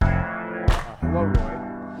Hello, Roy.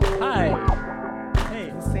 Hi.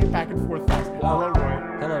 Hey. Say it back and forth fast. Hello, Roy.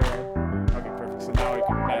 Hello, Roy. Okay, perfect. So now I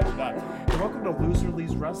can match it up. And welcome to Loser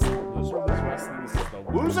Leaves Wrestling. Loser Leaves Wrestling. This is the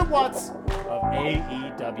Woos and Whats of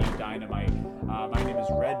AEW Dynamite. My name is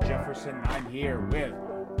Red Jefferson, and I'm here with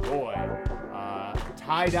Roy.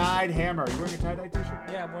 Tie-dyed Hammer. Are you wearing a tie-dyed t-shirt?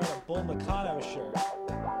 Yeah, I'm wearing a Bull Nakano shirt.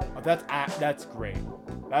 Oh, that's great.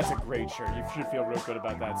 That's a great shirt. You should feel real good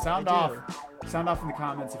about that. Sound off in the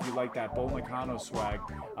comments if you like that Bull Nakano swag.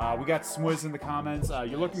 We got Smwiz in the comments.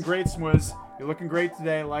 You're looking great, Smwiz. You're looking great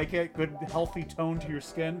today. I like it. Good, healthy tone to your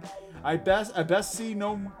skin. I best see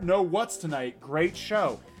no what's tonight. Great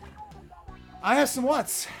show. I have some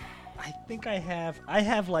what's. I think I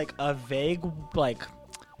have like a vague, like,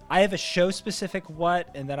 I have a show-specific what,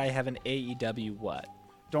 and then I have an AEW what.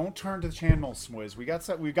 Don't turn to the channel, Smwiz. We got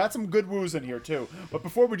some good woos in here too. But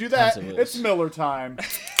before we do that, it's Miller time.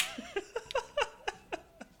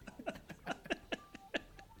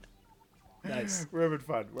 Nice. We're having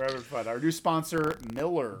fun. Our new sponsor,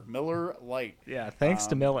 Miller Lite. Yeah, thanks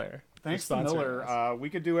to Miller. Thanks to Miller. We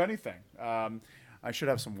could do anything. I should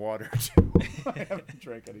have some water too. I haven't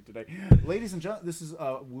drank any today. Ladies and gentlemen, this is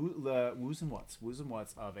Woos and Whats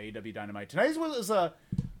of AEW Dynamite. Today's was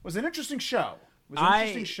an interesting show. It was an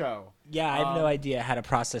interesting show. Yeah, I have no idea how to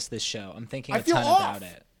process this show. I'm thinking a ton about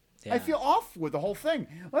it. Yeah. I feel off with the whole thing.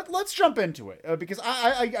 Let's jump into it because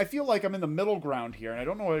I feel like I'm in the middle ground here and I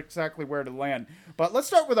don't know exactly where to land. But let's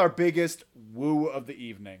start with our biggest woo of the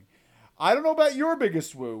evening. I don't know about your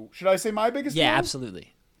biggest woo. Should I say my biggest woo? Yeah,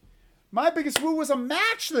 absolutely. My biggest woo was a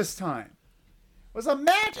match this time. It was a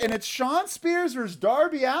match, and it's Shawn Spears versus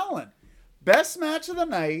Darby Allin. Best match of the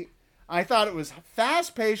night. I thought it was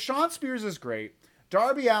fast-paced. Shawn Spears is great.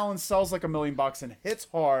 Darby Allin sells like $1 million and hits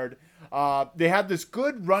hard. They had this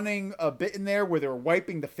good running bit in there where they were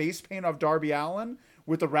wiping the face paint off Darby Allin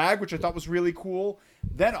with the rag, which I thought was really cool.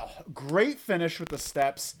 Then a great finish with the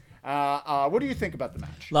steps. What do you think about the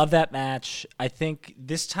match? Love that match. I think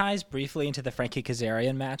this ties briefly into the Frankie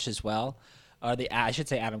Kazarian match as well. I should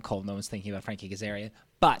say Adam Cole. No one's thinking about Frankie Kazarian.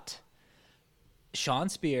 But Shawn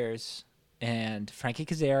Spears and Frankie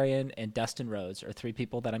Kazarian and Dustin Rhodes are three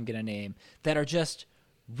people that I'm going to name that are just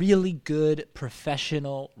really good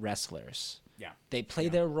professional wrestlers. Yeah. They play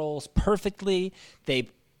their roles perfectly. They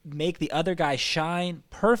make the other guy shine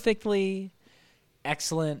perfectly.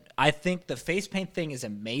 Excellent. I think the face paint thing is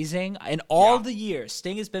amazing. In all the years,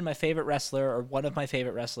 Sting has been my favorite wrestler or one of my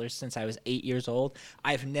favorite wrestlers since I was 8 years old.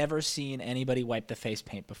 I've never seen anybody wipe the face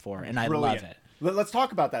paint before, and I love it. Let's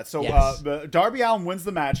talk about that. So Yes. Darby Allin wins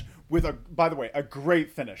the match with by the way, a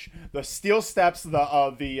great finish. The steel steps,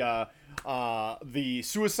 the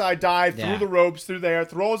suicide dive through the ropes through there,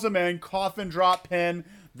 throws him in, coffin drop pin.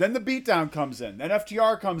 Then the beatdown comes in. Then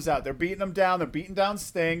FTR comes out. They're beating him down. They're beating down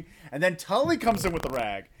Sting. And then Tully comes in with the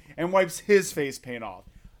rag and wipes his face paint off.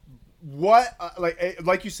 What,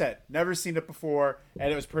 like you said, never seen it before,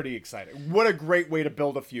 and it was pretty exciting. What a great way to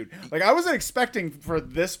build a feud. Like, I wasn't expecting for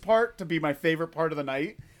this part to be my favorite part of the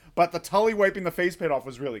night, but the Tully wiping the face paint off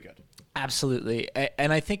was really good. Absolutely.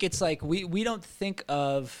 And I think it's like we don't think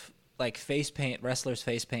of, like, wrestlers'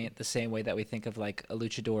 face paint the same way that we think of, like, a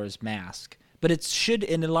luchador's mask. But it should,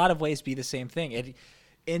 in a lot of ways, be the same thing.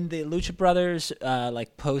 In the Lucha Brothers,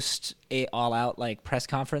 like post All Out like press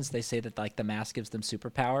conference, they say that like the mask gives them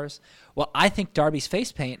superpowers. Well, I think Darby's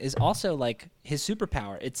face paint is also like his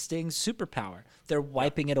superpower. It's Sting's superpower. They're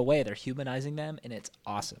wiping it away. They're humanizing them, and it's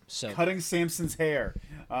awesome. So cutting Samson's hair,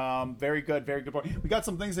 very good point. We got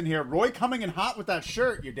some things in here. Roy coming in hot with that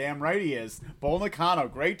shirt. You're damn right he is. Bull Nakano,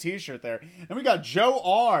 great T-shirt there. And we got Joe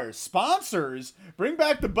R. Sponsors. Bring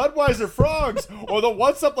back the Budweiser Frogs or the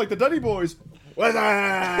What's Up like the Duddy Boys.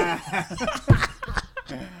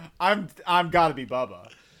 I'm gotta be Bubba.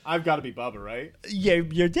 I've got to be Bubba, right?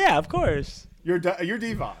 Yeah, of course. You're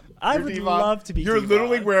Devon. I would love to be. You're Devon.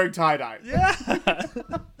 literally wearing tie-dye. Yeah.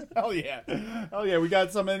 Hell yeah. We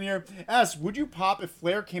got some in here. S, would you pop if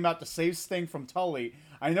Flair came out to save Sting from Tully?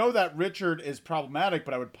 I know that Richard is problematic,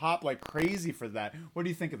 but I would pop like crazy for that. What do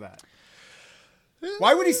you think of that?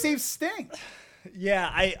 Why would he save Sting? Yeah,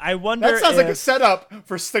 I wonder. That sounds like a setup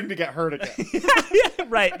for Sting to get hurt again. Yeah,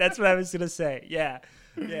 right. That's what I was gonna say. Yeah.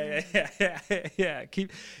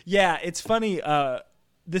 It's funny.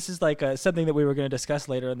 This is like something that we were going to discuss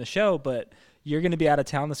later in the show, but you're going to be out of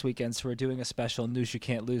town this weekend, so we're doing a special News You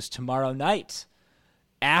Can't Lose tomorrow night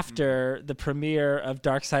after the premiere of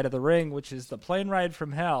Dark Side of the Ring, which is the plane ride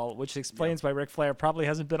from hell, which explains why Ric Flair probably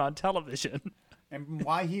hasn't been on television. and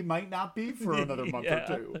why he might not be for another month or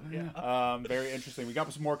two. Yeah. Very interesting. We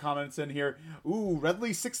got some more comments in here. Ooh,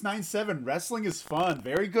 Redley697. Wrestling is fun.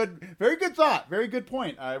 Very good thought. Very good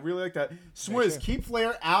point. I really like that. Swizz, keep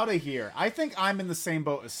Flair out of here. I think I'm in the same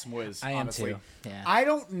boat as Swizz. I am honestly. too. Yeah. I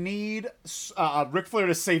don't need Ric Flair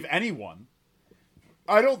to save anyone.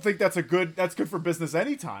 I don't think that's good for business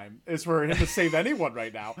anytime, is for him to save anyone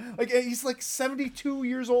right now. Like, he's like 72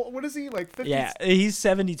 years old. What is he, like 50? Yeah, he's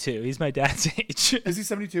 72. He's my dad's age. Is he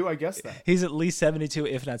 72? I guess that. He's at least 72,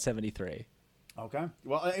 if not 73. Okay.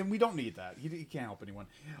 Well, and we don't need that. He can't help anyone.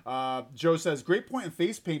 Joe says, great point in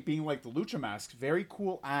face paint being like the Lucha Mask. Very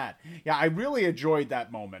cool ad. Yeah, I really enjoyed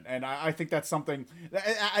that moment. And I think that's something,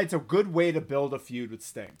 it's a good way to build a feud with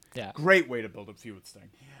Sting. Yeah. Great way to build a feud with Sting.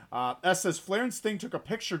 S says, Flair and Sting took a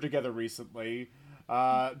picture together recently.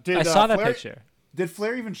 I saw that picture. Did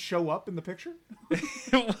Flair even show up in the picture?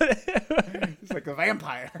 He's like a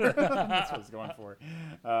vampire. That's what he's going for.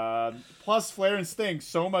 Plus, Flair and Sting,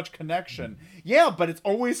 so much connection. Yeah, but it's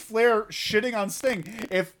always Flair shitting on Sting.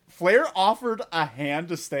 If Flair offered a hand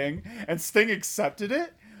to Sting and Sting accepted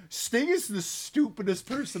it, Sting is the stupidest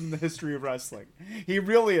person in the history of wrestling. He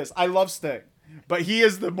really is. I love Sting, but he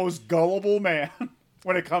is the most gullible man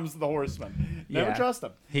when it comes to the Horsemen. Never trust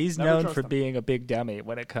him. He's known for being a big dummy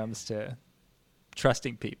when it comes to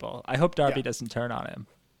trusting people. I hope Darby doesn't turn on him.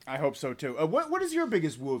 I hope so too. What is your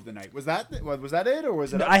biggest woo of the night? Was that it, or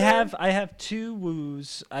was it? No, I have two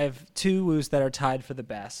woos. I have two woos that are tied for the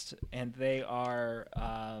best, and they are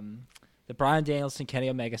the Bryan Danielson Kenny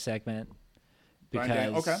Omega segment,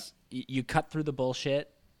 because you cut through the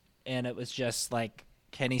bullshit, and it was just like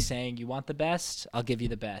Kenny saying, "You want the best? I'll give you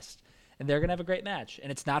the best," and they're gonna have a great match.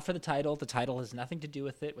 And it's not for the title. The title has nothing to do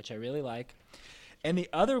with it, which I really like. And the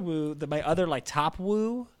other woo, my other like top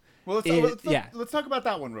woo. Well, let's talk about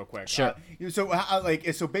that one real quick. Sure.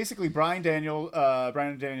 So basically, Bryan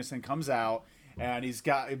Danielson comes out and he's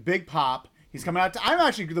got a big pop. He's coming out.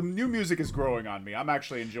 The new music is growing on me. I'm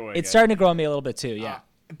actually enjoying it. It's starting to grow on me a little bit too. Yeah.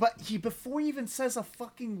 But before he even says a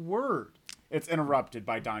fucking word, it's interrupted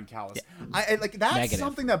by Don Callis. Yeah. That's negative.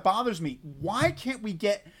 Something that bothers me. Why can't we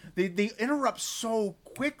get? They interrupt so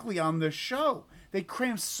quickly on this show. They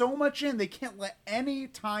cram so much in. They can't let any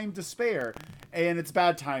time to spare, and it's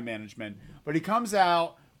bad time management. But he comes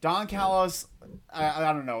out, Don Callis.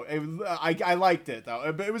 I don't know. I liked it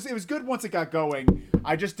though. But it was good once it got going.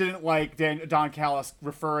 I just didn't like Don Callis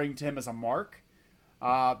referring to him as a mark.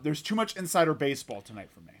 There's too much insider baseball tonight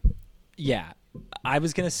for me. Yeah, I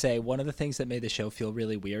was gonna say one of the things that made the show feel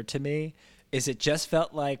really weird to me is it just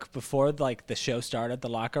felt like before like the show started, the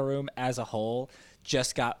locker room as a whole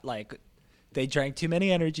just got like. They drank too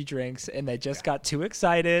many energy drinks, and they just got too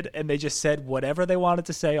excited, and they just said whatever they wanted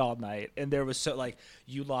to say all night. And there was so like,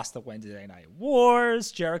 you lost the Wednesday Night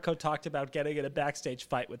Wars. Jericho talked about getting in a backstage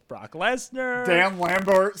fight with Brock Lesnar. Dan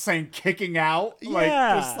Lambert saying kicking out.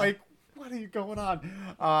 Yeah. What are you going on?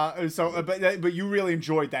 But you really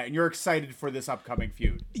enjoyed that, and you're excited for this upcoming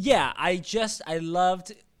feud. Yeah, I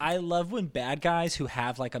love when bad guys who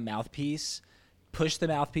have like a mouthpiece push the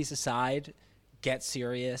mouthpiece aside, get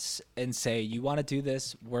serious, and say, you want to do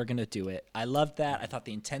this, we're going to do it. I loved that. I thought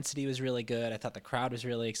the intensity was really good. I thought the crowd was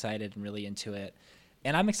really excited and really into it.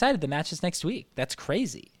 And I'm excited. The match is next week. That's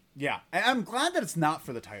crazy. Yeah. And I'm glad that it's not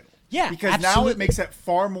for the title. Yeah, because absolutely. Now it makes it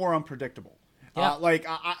far more unpredictable. Yeah.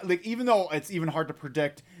 Even though it's even hard to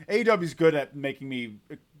predict, AEW's good at making me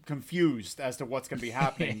confused as to what's going to be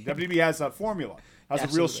happening. WWE has a formula, a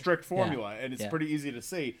real strict formula, and it's pretty easy to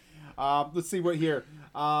see. Let's see what here.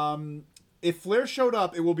 If Flair showed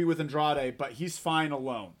up, it will be with Andrade, but he's fine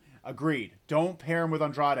alone. Agreed. Don't pair him with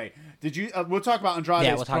Andrade. Did you? We'll talk about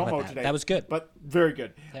Andrade's promo today. That was good. But very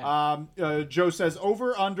good. Yeah. Joe says,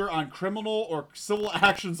 over, under on criminal or civil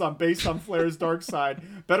actions based on Flair's dark side.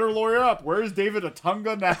 Better lawyer up. Where's David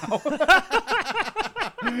Otunga now?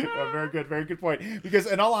 Very good. Very good point. Because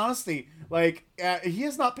in all honesty, he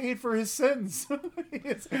has not paid for his sins.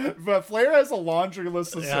 But Flair has a laundry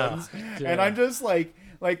list of sins. Yeah. And I'm just like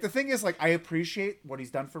the thing is, I appreciate what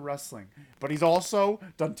he's done for wrestling, but he's also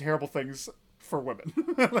done terrible things for women.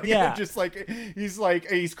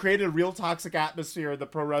 He's created a real toxic atmosphere in the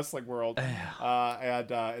pro wrestling world.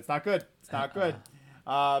 And it's not good. It's not good.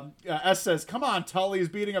 S says, come on, Tully is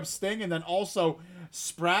beating up Sting, and then also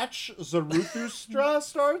Sprach Zarathustra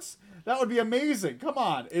starts? That would be amazing. Come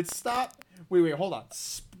on. Wait, hold on.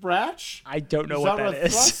 Sprach? I don't know what that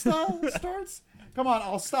is. starts? Come on,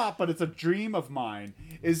 I'll stop, but it's a dream of mine.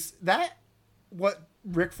 Is that what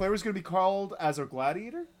Ric Flair was going to be called as a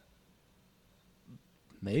gladiator?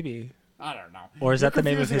 Maybe. I don't know. Or is that the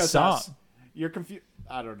name of his song? You're confused.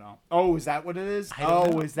 I don't know. Oh, is that what it is?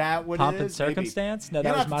 Is that what Pomp it is? and Circumstance? Maybe.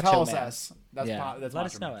 No, that was Macho Man. Us. That's yeah, that's let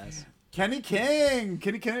Macho us know, Man. S. Kenneth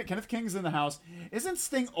King's in the house. Isn't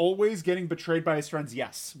Sting always getting betrayed by his friends?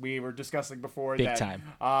 Yes, we were discussing before. Big time.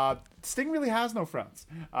 Sting really has no friends.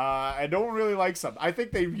 And no one really likes him. I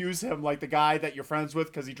think they use him like the guy that you're friends with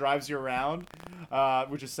because he drives you around,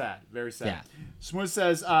 which is sad. Very sad. Yeah. Smooth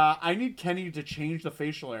says, I need Kenny to change the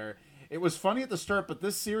facial hair. It was funny at the start, but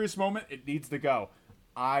this serious moment, it needs to go.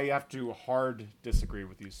 I have to hard disagree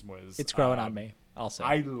with you, Smooth. It's growing on me. Also,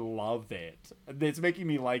 I love it. It's making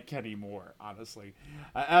me like Kenny more, honestly.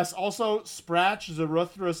 Also, Spratch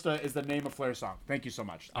Zaruthrusta is the name of Flair's song. Thank you so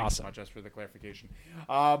much. Thank you so much, for the clarification.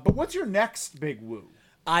 But what's your next big woo?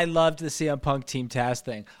 I loved the CM Punk Team Taz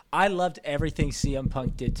thing. I loved everything CM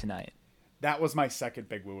Punk did tonight. That was my second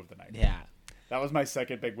big woo of the night. Yeah. That was my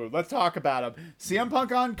second big woo. Let's talk about him. CM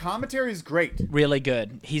Punk on commentary is great. Really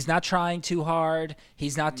good. He's not trying too hard.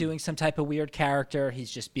 He's not doing some type of weird character. He's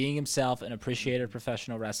just being himself, an appreciator of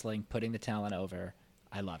professional wrestling, putting the talent over.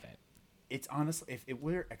 I love it. It's honestly, if it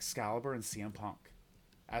were Excalibur and CM Punk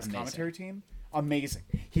as Amazing. Commentary team, amazing.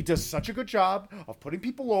 He does such a good job of putting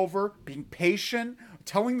people over, being patient,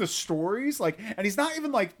 telling the stories, and he's not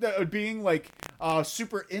even being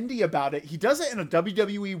super indie about it. He does it in a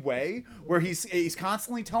WWE way where he's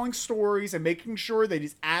constantly telling stories and making sure that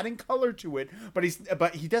he's adding color to it,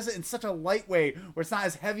 but he does it in such a light way where it's not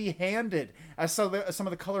as heavy-handed as some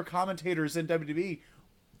of the color commentators in WWE.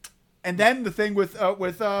 And then the thing with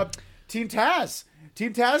Team Taz.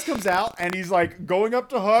 Team Taz comes out and he's going up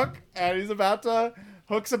to Hook and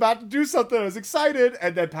Hook's about to do something. I was excited,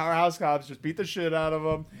 and then Powerhouse Cops just beat the shit out of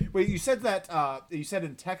him. Wait, you said that you said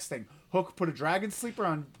in texting Hook put a dragon sleeper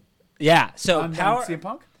on. Yeah, so on CM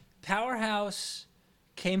Punk. Powerhouse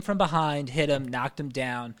came from behind, hit him, knocked him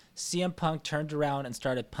down. CM Punk turned around and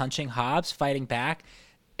started punching Hobbs, fighting back,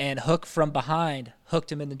 and Hook from behind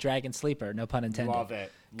hooked him in the dragon sleeper. No pun intended. Love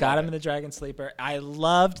it. Got him in the dragon sleeper. I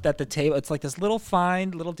loved that the table. It's like this little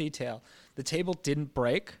detail. The table didn't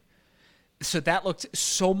break. So that looked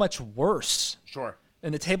so much worse. Sure.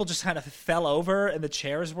 And the table just kind of fell over and the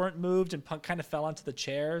chairs weren't moved and Punk kind of fell onto the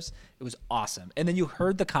chairs. It was awesome. And then you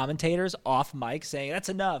heard the commentators off mic saying, "That's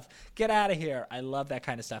enough. Get out of here." I love that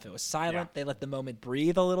kind of stuff. It was silent. Yeah. They let the moment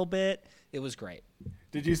breathe a little bit. It was great.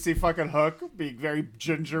 Did you see fucking Hook being very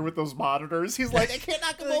ginger with those monitors? He's like, I can't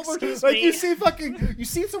knock him over. Me. You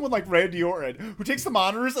see someone like Randy Orton who takes the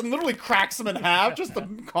monitors and literally cracks them in half just to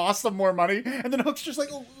cost them more money, and then Hook's just like,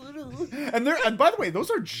 and by the way,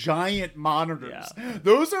 those are giant monitors. Yeah.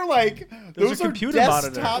 Those are computer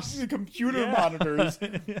desktop monitors. Computer monitors.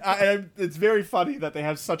 And it's very funny that they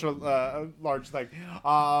have such a large thing.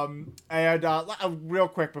 Real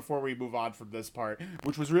quick before we move on from this part,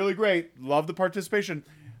 which was really great. Love the participation.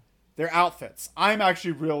 Their outfits. I'm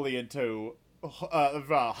actually really into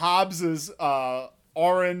Hobbs's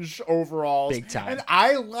orange overalls. Big time. And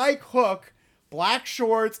I like Hook, black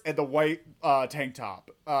shorts and the white tank top.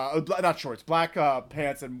 Not shorts, black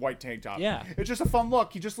pants and white tank top. Yeah. It's just a fun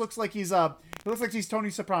look. He just looks like he's Tony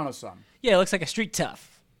Soprano's son. Yeah, it looks like a street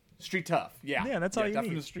tough. Street tough, yeah. Yeah, that's all you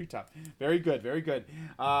definitely need. Street tough. Very good, very good.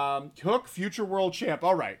 Hook, future world champ.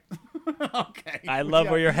 All right. Okay. I love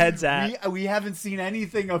where your head's at. We haven't seen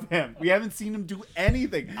anything of him. We haven't seen him do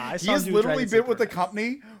anything. He has him literally been with the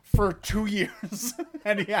company for 2 years,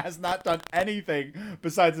 and he has not done anything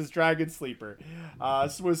besides his Dragon Sleeper.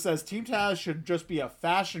 Swizz says, Team Taz should just be a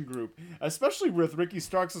fashion group, especially with Ricky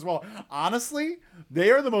Starks as well. Honestly,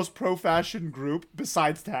 they are the most pro-fashion group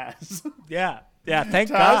besides Taz. Yeah. Yeah, thank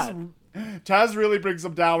God. Taz really brings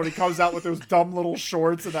him down when he comes out with those dumb little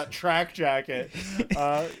shorts and that track jacket.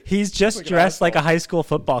 He's just dressed like a high school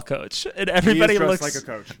football coach, and everybody looks like a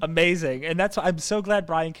coach. Amazing. And that's why I'm so glad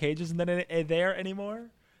Brian Cage isn't there anymore,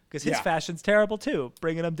 because his fashion's terrible too,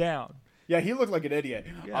 bringing him down. Yeah, he looked like an idiot.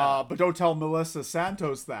 Yeah. But don't tell Melissa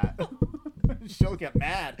Santos that. She'll get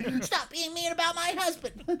mad. Stop being mean about my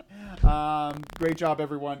husband. Great job,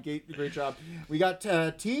 everyone. Great job. We got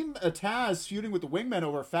Team Taz feuding with the Wingmen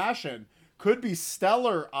over fashion. Could be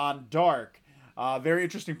stellar on Dark. Very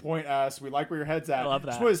interesting point, we like where your head's at. I love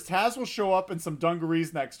that. Swizz, Taz will show up in some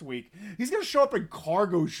dungarees next week. He's gonna show up in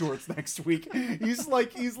cargo shorts next week. He's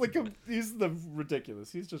the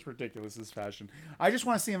ridiculous. He's just ridiculous, his fashion. I just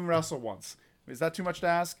want to see him wrestle once. Is that too much to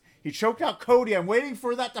ask? He choked out Cody. I'm waiting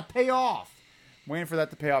for that to pay off.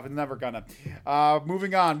 It's never gonna.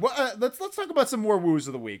 Moving on. Let's talk about some more woos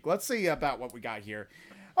of the week. Let's see about what we got here.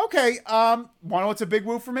 Okay. Want to know what's a big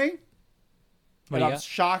woo for me? I'm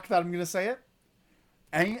shocked that I'm gonna say it.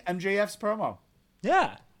 MJF's promo.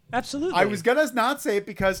 Yeah. Absolutely. I was gonna not say it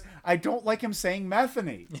because I don't like him saying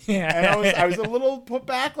methany. Yeah. And I was a little put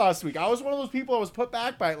back last week. I was one of those people I was put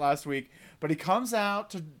back by it last week. But he comes out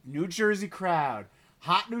to New Jersey crowd,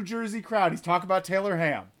 hot New Jersey crowd. He's talking about Taylor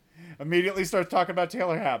Ham. Immediately starts talking about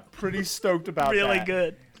Taylor Ham. Pretty stoked about that. Really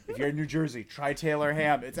good. If you're in New Jersey, try Taylor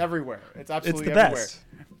Ham. It's everywhere. It's absolutely the everywhere. best.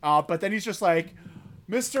 But then he's just like,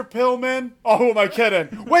 Mr. Pillman. Oh, who am I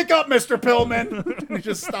kidding? Wake up, Mr. Pillman. And he's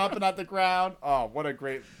just stomping at the ground. Oh, what a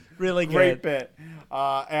great bit.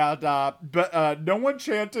 But no one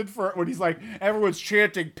chanted for when he's like, everyone's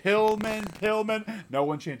chanting Pillman. No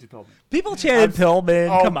one chanted Pillman. People chanted Pillman.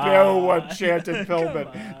 Oh, Come on. no one chanted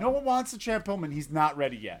Pillman. No one wants to chant Pillman. He's not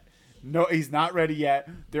ready yet. No, he's not ready yet.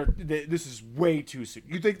 This is way too soon.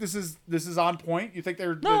 You think this is on point? You think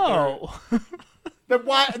they're no? Then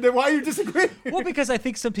why are you disagreeing? Well, because I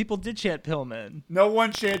think some people did chant Pillman. No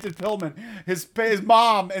one chanted Pillman. His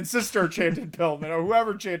mom and sister chanted Pillman, or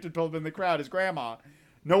whoever chanted Pillman in the crowd, his grandma.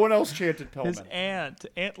 No one else chanted Pillman. His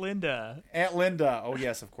Aunt Linda. Aunt Linda. Oh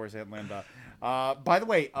yes, of course, Aunt Linda. By the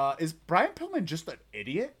way, is Brian Pillman just an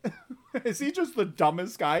idiot? Is he just the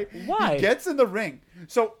dumbest guy? Why? He gets in the ring.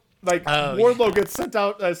 So Wardlow gets sent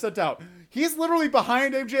out. He's literally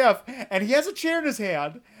behind MJF, and he has a chair in his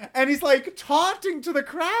hand, and he's like taunting to the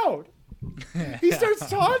crowd. He starts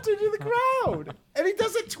taunting to the crowd, and he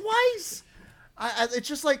does it twice. It's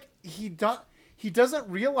just like he doesn't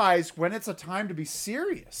realize when it's a time to be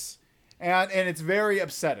serious, and it's very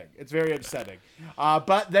upsetting. It's very upsetting.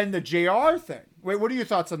 But then the JR thing. Wait, what are your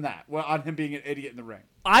thoughts on that? Well, on him being an idiot in the ring.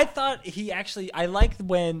 I thought I liked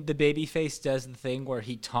when the babyface does the thing where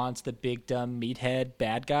he taunts the big dumb meathead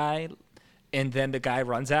bad guy, and then the guy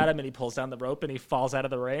runs at him and he pulls down the rope and he falls out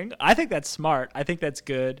of the ring. I think that's smart. I think that's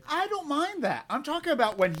good. I don't mind that. I'm talking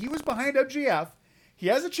about when he was behind MJF. He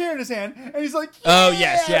has a chair in his hand, and he's like, yeah, oh,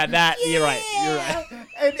 yes, yeah, that, yeah. You're right.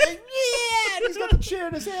 And he's got the chair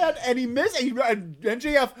in his hand, and he misses, and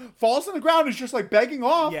MJF falls on the ground and is just like begging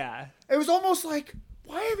off. Yeah. It was almost like,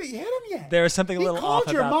 why haven't you hit him yet? There was something a little off about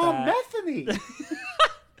that. He called your mom Bethany.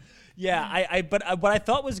 Yeah, but what I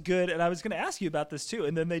thought was good, and I was going to ask you about this too,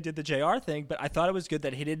 and then they did the JR thing, but I thought it was good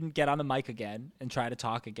that he didn't get on the mic again and try to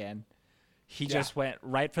talk again. He just went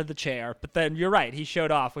right for the chair. But then you're right. He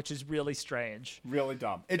showed off, which is really strange. Really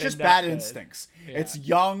dumb. It's just bad instincts. Yeah. It's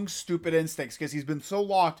young, stupid instincts because he's been so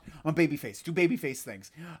locked on babyface. Do babyface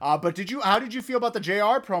things. But how did you feel about the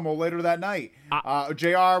JR promo later that night?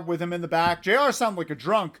 JR with him in the back. JR sounded like a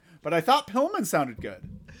drunk, but I thought Pillman sounded good.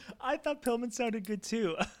 I thought Pillman sounded good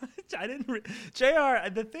too. JR,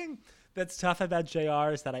 the thing that's tough about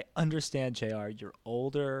JR is that I understand JR. You're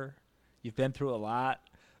older. You've been through a lot.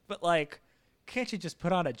 But like, can't you just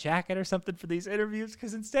put on a jacket or something for these interviews?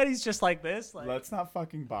 Because instead he's just like this. Like, let's not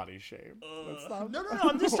fucking body shame. No.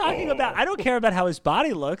 I'm just talking about. I don't care about how his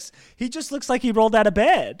body looks. He just looks like he rolled out of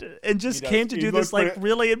bed and just came to do this like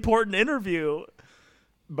really important interview.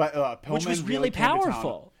 But Pillman, which was really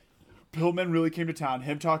powerful. Pillman really came to town.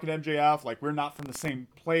 Him talking to MJF like we're not from the same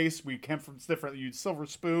place. We came from different. You Silver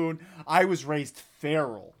Spoon. I was raised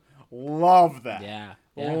feral. Love that. Yeah.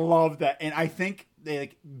 Love that. And I think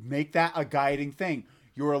they make that a guiding thing.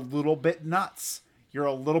 You're a little bit nuts.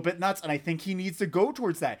 And I think he needs to go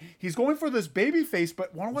towards that. He's going for this baby face,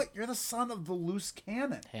 but you know what? You're the son of the loose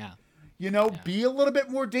cannon. Yeah. Be a little bit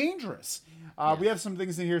more dangerous. We have some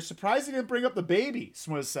things in here. Surprised he didn't bring up the baby,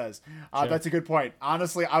 Swizz says. Sure. That's a good point.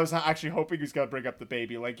 Honestly, I was actually hoping he was going to bring up the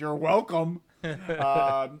baby. Like, you're welcome.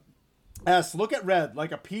 S, look at Red,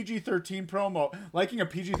 like a PG-13 promo, liking a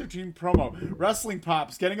PG-13 promo. Wrestling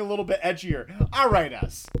pops, getting a little bit edgier. All right,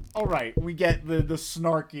 S. All right, we get the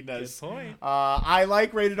snarkiness. Good point. I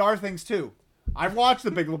like rated R things, too. I've watched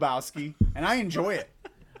The Big Lebowski, and I enjoy it.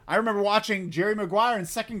 I remember watching Jerry Maguire in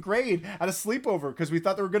second grade at a sleepover because we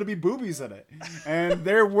thought there were going to be boobies in it. And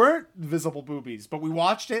there weren't visible boobies, but we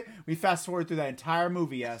watched it. We fast-forwarded through that entire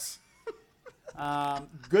movie, S.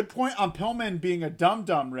 Good point on Pillman being a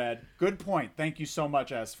dum-dum, Red. Good point. Thank you so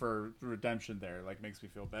much, S, for redemption there. Like, makes me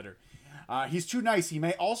feel better. He's too nice. He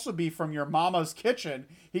may also be from your mama's kitchen.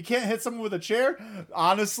 He can't hit someone with a chair.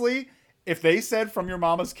 Honestly, if they said from your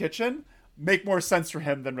mama's kitchen, make more sense for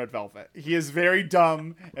him than Red Velvet. He is very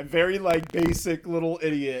dumb and very, like, basic little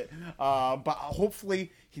idiot. But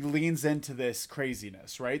hopefully he leans into this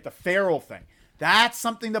craziness, right? The feral thing. That's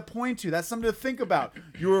something to point to. That's something to think about.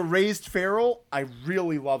 You were raised feral. I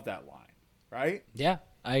really love that line, right? Yeah,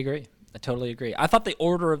 I agree. I totally agree. I thought the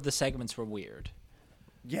order of the segments were weird.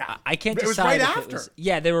 Yeah. I can't It was decide right if after. it was.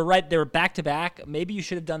 Yeah, they were right. They were back to back. Maybe you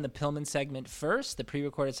should have done the Pillman segment first, the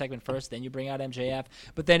pre-recorded segment first, then you bring out MJF.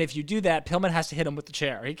 But then if you do that, Pillman has to hit him with the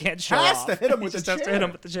chair. He can't show off. To hit him with He just the has chair. to hit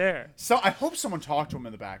him with the chair. So I hope someone talked to him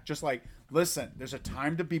in the back. Just like, listen, there's a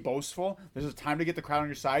time to be boastful. There's a time to get the crowd on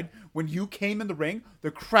your side. When you came in the ring,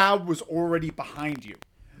 the crowd was already behind you.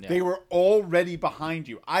 Yeah. They were already behind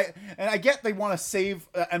you. I get they want to save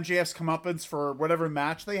MJF's comeuppance for whatever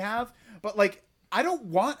match they have, but like, I don't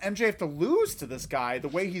want MJF to lose to this guy the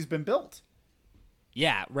way he's been built.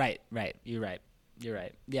 Yeah, right. You're right.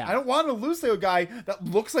 Yeah. I don't want to lose to a guy that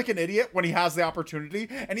looks like an idiot when he has the opportunity.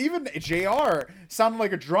 And even JR sounded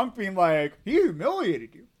like a drunk being like, he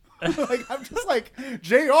humiliated you. Like, I'm just like,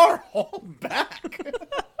 JR, hold back.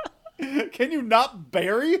 Can you not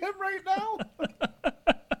bury him right now?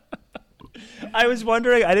 I was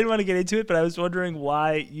wondering, I didn't want to get into it, but I was wondering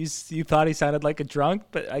why you thought he sounded like a drunk,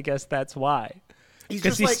 but I guess that's why.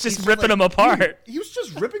 Because he's just ripping him apart. He was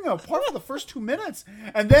just ripping him apart for the first 2 minutes.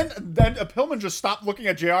 And then Pillman just stopped looking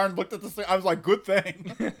at JR and looked at this thing. I was like, good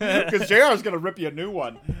thing. Because JR is going to rip you a new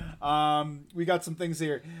one. We got some things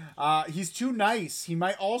here. He's too nice. He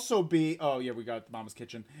might also be... Oh, yeah, we got Mama's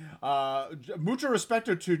Kitchen. Mucho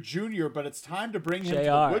respeto to Junior, but it's time to bring him to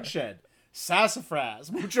the woodshed. Sassafras,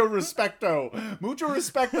 mucho respecto,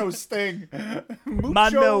 Sting,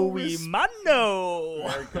 mano.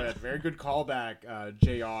 Very good callback,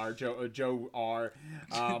 Joe R.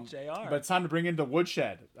 JR. But it's time to bring in the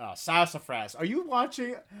woodshed, Sassafras. Are you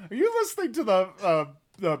listening to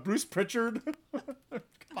the Bruce Pritchard?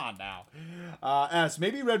 Come on now. As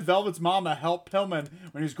maybe Red Velvet's mama helped Pillman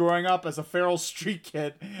when he was growing up as a feral street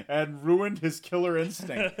kid and ruined his killer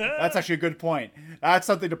instinct. That's actually a good point. That's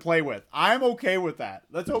something to play with. I'm okay with that.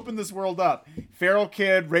 Let's open this world up. Feral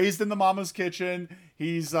kid, raised in the mama's kitchen.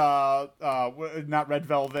 He's not Red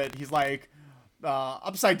Velvet. He's like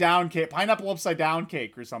upside down cake, pineapple upside down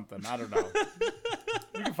cake or something. I don't know.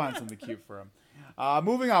 We can find something cute for him.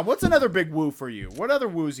 Moving on. What's another big woo for you? What other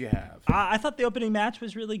woos you have? I thought the opening match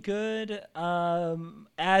was really good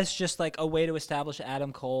as just like a way to establish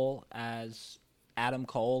Adam Cole as Adam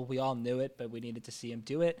Cole. We all knew it, but we needed to see him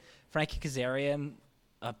do it. Frankie Kazarian,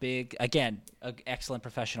 an excellent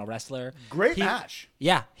professional wrestler. Great match.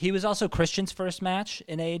 Yeah. He was also Christian's first match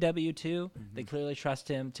in AEW too. Mm-hmm. They clearly trust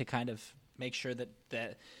him to kind of make sure that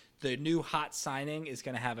the new hot signing is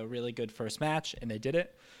going to have a really good first match, and they did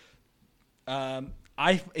it. I'm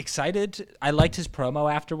excited. I liked his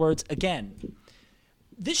promo afterwards. Again,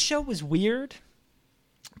 this show was weird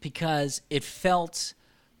because it felt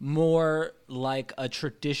more like a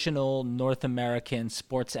traditional North American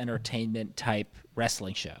sports entertainment type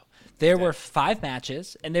wrestling show. There were 5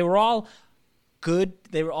 matches, and they were all good.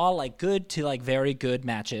 They were all like good to like very good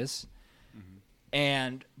matches.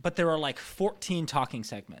 Mm-hmm. But there were like 14 talking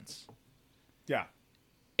segments. Yeah.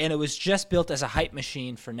 And it was just built as a hype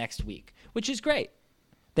machine for next week, which is great.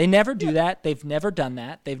 They never do that. They've never done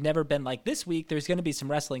that. They've never been like, this week there's going to be some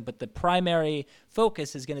wrestling, but the primary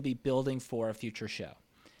focus is going to be building for a future show.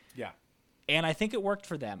 Yeah. And I think it worked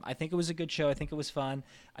for them. I think it was a good show. I think it was fun.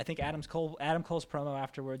 I think Adam Cole's promo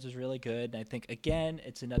afterwards was really good. And I think, again,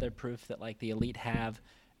 it's another proof that like the Elite have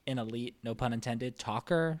an elite, no pun intended,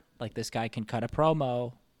 talker. Like this guy can cut a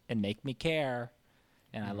promo and make me care.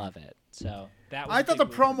 And I love it. So that was I thought the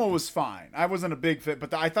promo was fine. I wasn't a big fan,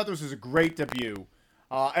 but I thought this was a great debut.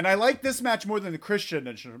 And I like this match more than the Christian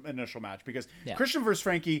initial match because Christian versus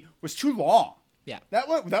Frankie was too long. Yeah.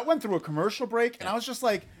 That went through a commercial break, and I was just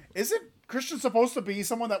like, isn't Christian supposed to be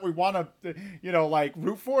someone that we want to, like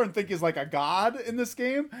root for and think is like a god in this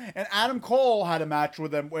game? And Adam Cole had a match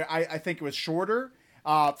with him where I think it was shorter.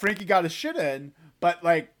 Frankie got his shit in, but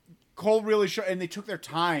like Cole really and they took their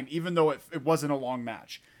time, even though it wasn't a long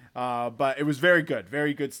match. But it was very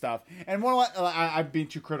good stuff. And I've been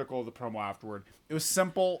too critical of the promo afterward. It was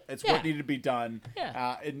simple. It's what needed to be done.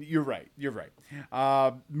 Yeah. And you're right.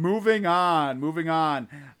 Moving on.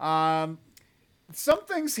 Some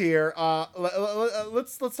things here.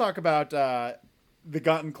 Let's talk about the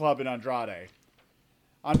Gun Club and Andrade.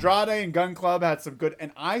 Andrade and Gun Club had some good,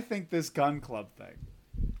 and I think this Gun Club thing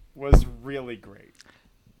was really great.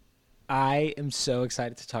 I am so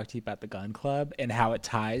excited to talk to you about the Gun Club and how it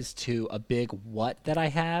ties to a big what that I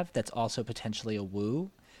have that's also potentially a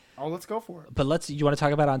woo. Oh, let's go for it. But you want to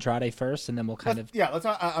talk about Andrade first, and then we'll let's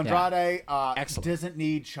talk Andrade. Excellent. Doesn't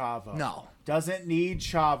need Chavo. No. Doesn't need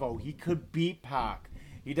Chavo. He could beat Pac.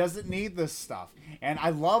 He doesn't need this stuff. And I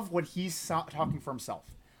love when he's talking for himself.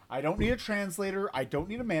 I don't need a translator. I don't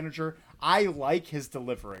need a manager. I like his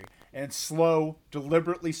delivery and slow,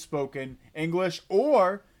 deliberately spoken English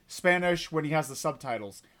or Spanish when he has the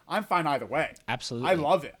subtitles. I'm fine either way. Absolutely. I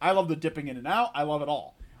love it. I love the dipping in and out. I love it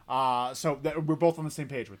all. We're both on the same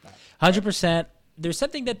page with that. 100%. There's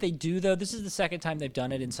something that they do, though. This is the second time they've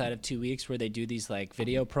done it inside of 2 weeks where they do these, like,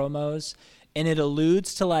 video promos. And it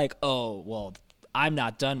alludes to, like, oh, well, I'm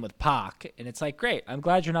not done with Pac. And it's like, great, I'm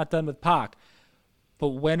glad you're not done with Pac. But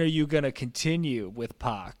when are you going to continue with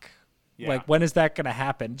Pac? Yeah. Like, when is that going to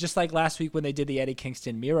happen? Just like last week when they did the Eddie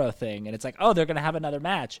Kingston Miro thing. And it's like, oh, they're going to have another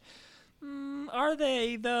match. Are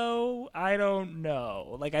they, though? I don't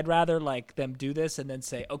know. Like, I'd rather, like, them do this and then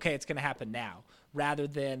say, okay, it's going to happen now. Rather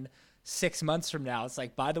than 6 months from now. It's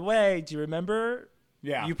like, by the way, do you remember?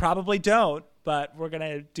 Yeah. You probably don't, but we're going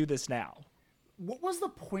to do this now. What was the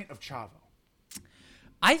point of Chavo?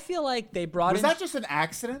 I feel like they brought Was that just an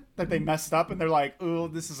accident that they messed up and they're like, oh,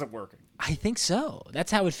 this isn't working? I think so.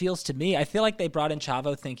 That's how it feels to me. I feel like they brought in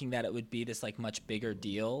Chavo thinking that it would be this, like, much bigger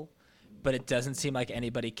deal, but it doesn't seem like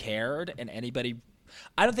anybody cared and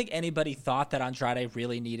I don't think anybody thought that Andrade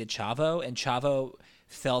really needed Chavo, and Chavo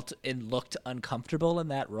felt and looked uncomfortable in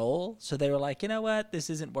that role. So they were like, you know what? This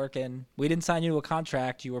isn't working. We didn't sign you to a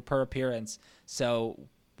contract. You were per appearance. So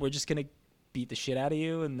we're just going to beat the shit out of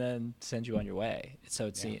you and then send you on your way. So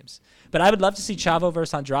it seems. But I would love to see Chavo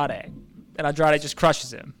versus Andrade, and Andrade just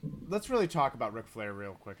crushes him. Let's really talk about Ric Flair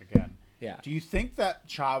real quick again. Yeah. Do you think that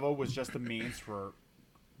Chavo was just a means for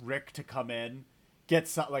Rick to come in, get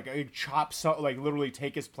literally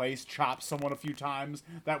take his place, chop someone a few times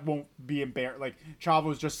that won't be embarrassed? Like,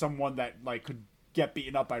 Chavo's just someone that, like, could get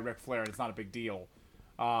beaten up by Ric Flair and it's not a big deal.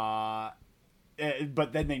 But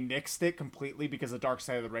then they nixed it completely because of the Dark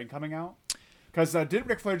Side of the Ring coming out. Because didn't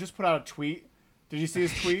Ric Flair just put out a tweet? Did you see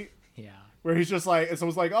his tweet? Yeah. Where he's just like,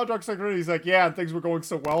 someone's like, oh, Dark Side of the Ring. He's like, yeah, and things were going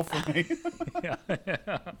so well for me. Yeah.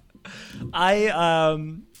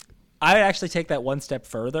 I actually take that one step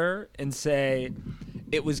further and say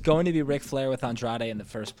it was going to be Ric Flair with Andrade in the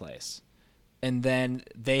first place. And then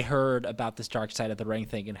they heard about this Dark Side of the Ring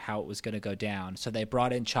thing and how it was going to go down. So they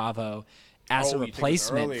brought in Chavo as a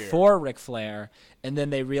replacement for Ric Flair. And then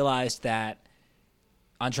they realized that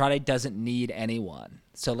Andrade doesn't need anyone.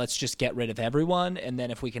 So let's just get rid of everyone. And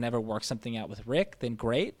then if we can ever work something out with Rick, then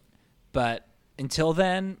great. But until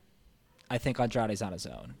then, I think Andrade's on his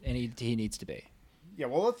own. And he needs to be. Yeah,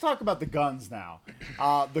 well, let's talk about the Guns now.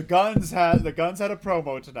 The Guns had a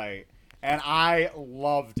promo tonight, and I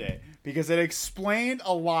loved it because it explained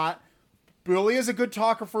a lot. Billy is a good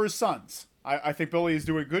talker for his sons. I think Billy is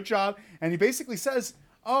doing a good job, and he basically says,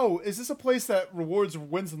 oh, is this a place that rewards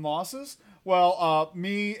wins and losses? Well,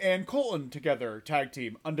 me and Colton together, tag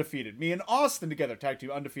team, undefeated. Me and Austin together, tag team,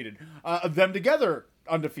 undefeated. Them together,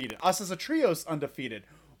 undefeated. Us as a trios, undefeated.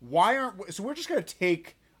 So we're just going to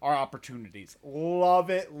take our opportunities. Love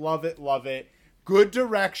it, love it, love it. Good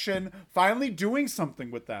direction. Finally doing something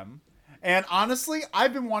with them. And honestly,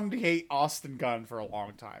 I've been wanting to hate Austin Gunn for a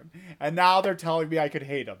long time. And now they're telling me I could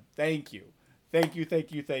hate him. Thank you. Thank you,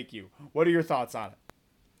 thank you, thank you. What are your thoughts on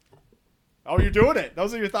it? Oh, you're doing it.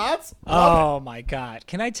 Those are your thoughts? Love it. My God.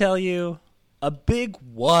 Can I tell you a big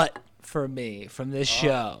what for me from this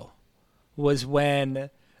show was when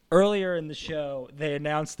earlier in the show, they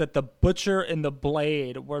announced that the Butcher and the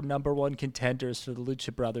Blade were #1 contenders for the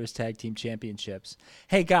Lucha Brothers Tag Team Championships.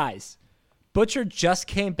 Hey, guys, Butcher just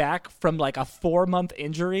came back from like a 4-month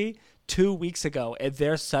injury 2 weeks ago, and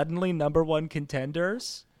they're suddenly #1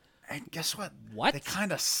 contenders? And guess what? What? They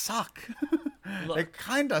kind of suck. They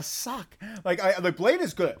kind of suck. Like, Blade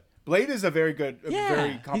is good. Blade is a very good,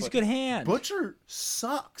 he's a good hand. Butcher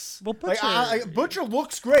sucks. Well, Butcher, Butcher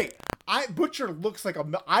looks great. Butcher looks like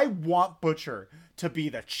I want Butcher to be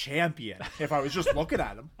the champion. If I was just looking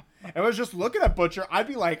at him, if I was just looking at Butcher, I'd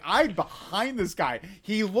be like, I'm behind this guy.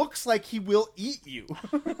 He looks like he will eat you.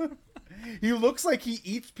 He looks like he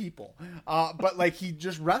eats people, but like he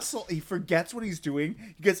just he forgets what he's doing.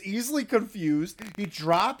 He gets easily confused. He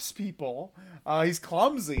drops people. He's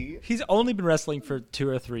clumsy. He's only been wrestling for 2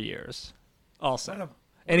 or 3 years, also.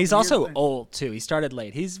 And he's also old, too. He started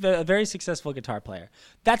late. He's a very successful guitar player.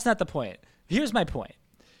 That's not the point. Here's my point.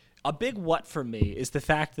 A big what for me is the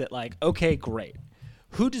fact that, like, okay, great.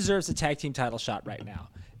 Who deserves a tag team title shot right now?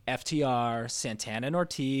 FTR, Santana and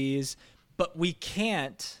Ortiz. But we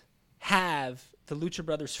can't have the Lucha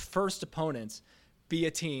Brothers' first opponents be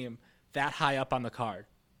a team that high up on the card.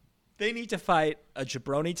 They need to fight a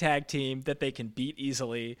jabroni tag team that they can beat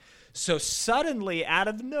easily. So suddenly, out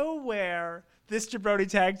of nowhere, this jabroni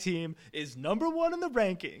tag team is #1 in the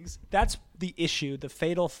rankings. That's the issue, the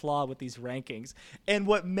fatal flaw with these rankings. And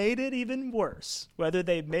what made it even worse, whether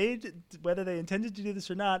they intended to do this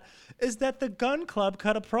or not, is that the Gun Club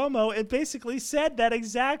cut a promo and basically said that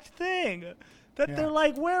exact thing. They're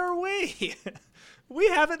like, where are we? We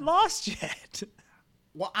haven't lost yet.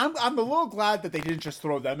 Well, I'm a little glad that they didn't just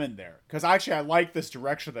throw them in there, because actually I like this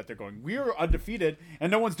direction that they're going. We are undefeated,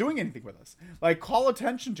 and no one's doing anything with us. Like, call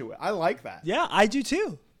attention to it. I like that. Yeah, I do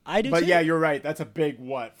too. But yeah, you're right. That's a big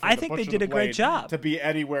what. I think they did a great job to be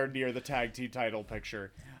anywhere near the tag team title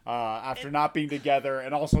picture after not being together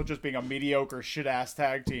and also just being a mediocre shit ass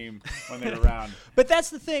tag team when they were around. But that's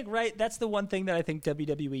the thing, right? That's the one thing that I think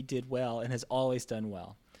WWE did well and has always done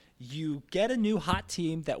well. You get a new hot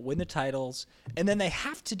team that win the titles, and then they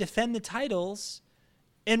have to defend the titles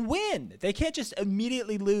and win. They can't just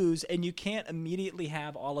immediately lose, and you can't immediately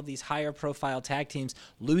have all of these higher profile tag teams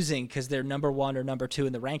losing because they're number 1 or number 2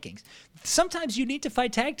 in the rankings. Sometimes you need to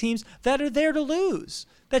fight tag teams that are there to lose,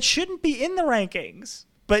 that shouldn't be in the rankings.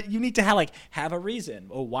 But you need to have a reason.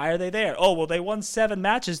 Oh, why are they there? Oh, well, they won 7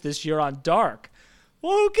 matches this year on Dark.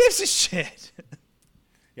 Well, who gives a shit?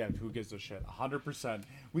 Yeah, who gives a shit? 100%.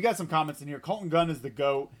 We got some comments in here. Colton Gunn is the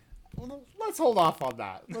GOAT. Well, let's hold off on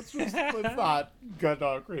that. Let's not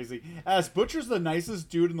go crazy. As Butcher's the nicest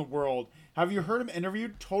dude in the world. Have you heard him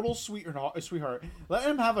interviewed? Total sweetheart. Let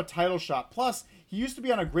him have a title shot. Plus, he used to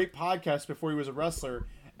be on a great podcast before he was a wrestler.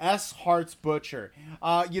 S. Hart's Butcher.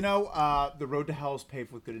 The road to hell is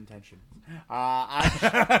paved with good intention.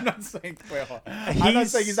 I'm not saying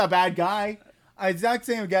he's a bad guy. I'm not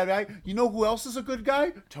saying a bad guy. You know who else is a good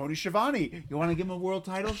guy? Tony Schiavone. You want to give him a world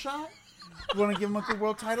title shot? You want to give him a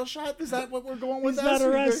world title shot? Is that what we're going with? He's not a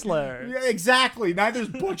wrestler. Yeah, exactly. Neither's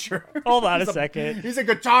Butcher. Hold on a second. He's a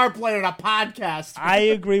guitar player in a podcast. I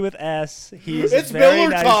agree with S. He's a very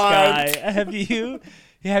nice guy. Have you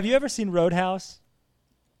ever seen Roadhouse?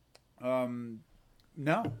 No,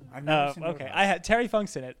 I've never seen okay. Roadhouse. I had Terry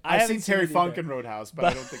Funk's in it. I've seen Terry Funk in Roadhouse, but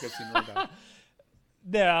I don't think I've seen Roadhouse.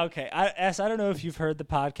 Yeah, okay. I don't know if you've heard the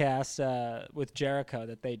podcast with Jericho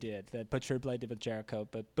that Butcher Blade did with Jericho,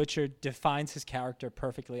 but Butcher defines his character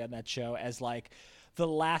perfectly on that show as like the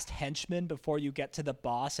last henchman before you get to the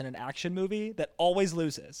boss in an action movie that always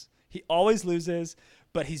loses. He always loses,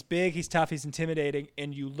 but he's big, he's tough, he's intimidating,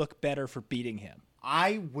 and you look better for beating him.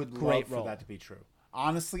 I would love for that to be true.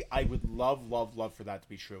 Honestly, I would love for that to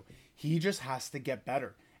be true. He just has to get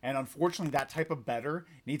better. And unfortunately, that type of better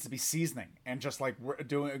needs to be seasoning. And just like we're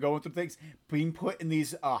going through things, being put in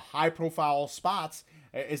these high-profile spots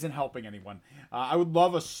isn't helping anyone. I would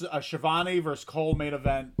love a Schiavone versus Cole main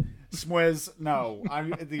event. Swiz, no.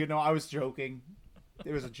 I was joking.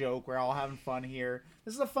 It was a joke. We're all having fun here.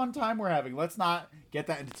 This is a fun time we're having. Let's not get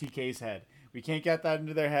that into TK's head. We can't get that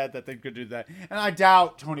into their head that they could do that. And I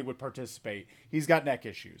doubt Tony would participate. He's got neck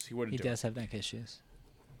issues. He wouldn't do it. He does have neck issues.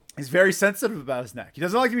 He's very sensitive about his neck. He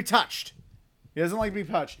doesn't like to be touched.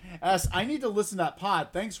 As I need to listen to that pod.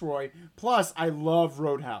 Thanks, Roy. Plus, I love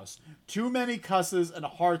Roadhouse. Too many cusses and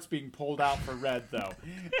hearts being pulled out for Red, though.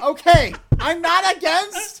 Okay, I'm not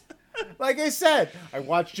against. Like I said, I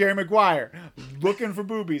watched Jerry Maguire looking for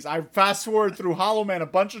boobies. I fast forward through Hollow Man a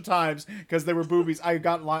bunch of times because there were boobies. I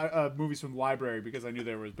got movies from the library because I knew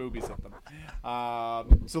there was boobies in them.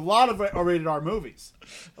 So a lot of rated R movies.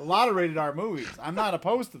 I'm not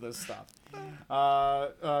opposed to this stuff.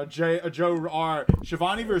 Joe R.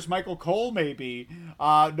 Schiavone versus Michael Cole, maybe.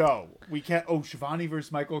 No, we can't. Oh, Schiavone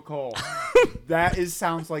versus Michael Cole. That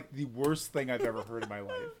sounds like the worst thing I've ever heard in my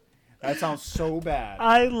life. That sounds so bad.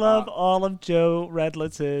 I love all of Joe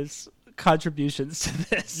Redlitz's contributions to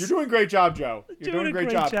this. You're doing a great job, Joe. You're doing a great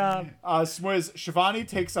job. Swiz, Schiavone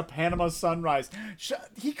takes a Panama Sunrise.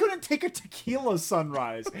 He couldn't take a tequila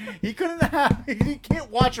sunrise. He can't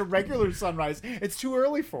watch a regular sunrise. It's too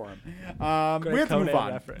early for him. We have to move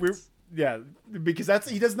on. Yeah, because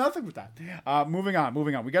he does nothing with that. Moving on.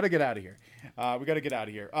 We got to get out of here.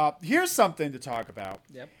 Here's something to talk about.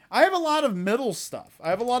 Yep. I have a lot of middle stuff.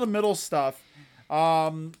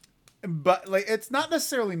 But like, it's not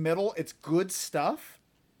necessarily middle. It's good stuff.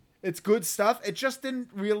 It just didn't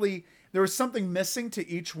really. There was something missing to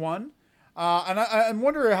each one. And I'm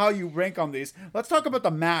wondering how you rank on these. Let's talk about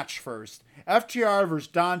the match first. FTR versus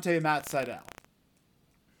Dante Matt Sydal.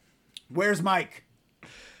 Where's Mike?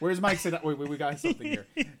 Wait, we got something here.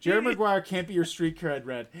 Jerry Maguire can't be your street cred,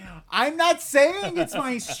 Red. I'm not saying it's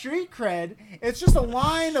my street cred. It's just a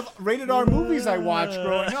line of rated R movies I watched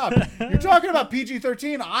growing up. You're talking about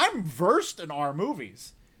PG-13. I'm versed in R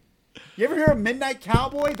movies. You ever hear of Midnight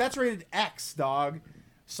Cowboy? That's rated X, dog.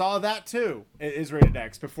 Saw that too. It is rated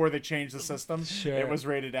X. Before they changed the system, sure. It was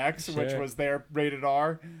rated X, sure. Which was their rated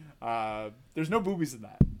R. There's no boobies in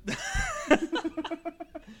that.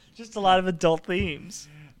 Just a lot of adult themes.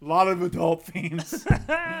 A lot of adult themes.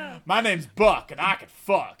 My name's Buck, and I can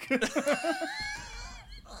fuck.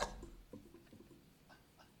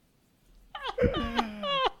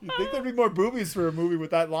 You think there'd be more boobies for a movie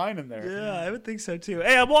with that line in there? Yeah, I would think so too.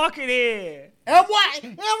 Hey, I'm walking here. I'm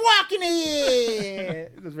walking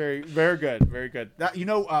here. It was very, very good, very good. That,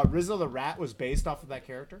 Rizzo the Rat was based off of that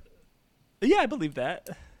character. Yeah, I believe that.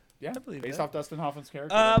 Yeah, I believe based that. off Dustin Hoffman's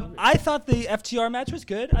character. I thought the FTR match was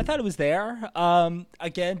good. I thought it was there.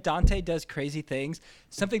 Again, Dante does crazy things.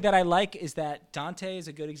 Something that I like is that Dante is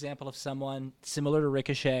a good example of someone similar to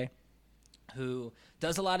Ricochet, who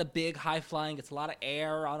does a lot of big high flying, gets a lot of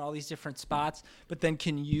air on all these different spots, but then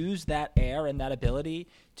can use that air and that ability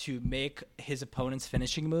to make his opponent's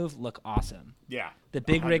finishing move look awesome. Yeah. The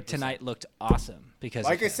big 100%. rig tonight looked awesome because,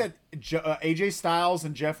 like I said, AJ Styles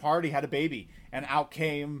and Jeff Hardy had a baby, and out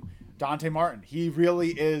came Dante Martin. He really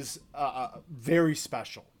is very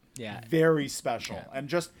special. Yeah. Very special. Yeah. And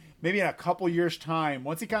just maybe in a couple years' time,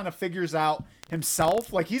 once he kind of figures out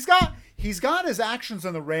himself, like he's got his actions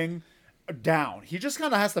in the ring down. He just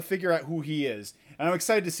kind of has to figure out who he is. And I'm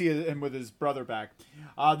excited to see him with his brother back.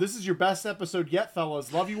 This is your best episode yet,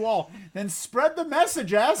 fellas. Love you all. Then spread the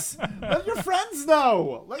message, S. Let your friends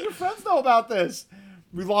know. Let your friends know about this.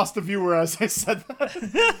 We lost a viewer as I said that.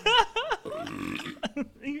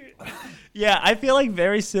 Yeah, I feel like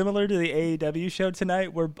very similar to the AEW show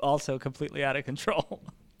tonight. We're also completely out of control.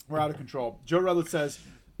 We're out of control. Joe Rutledge says,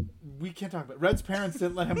 we can't talk about it. Red's parents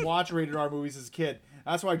didn't let him watch rated R movies as a kid.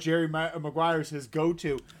 That's why Jerry Maguire is his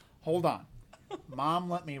go-to. Hold on. Mom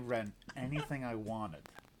let me rent anything I wanted.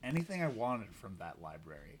 Anything I wanted from that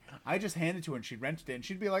library. I just handed to her and she rented it. And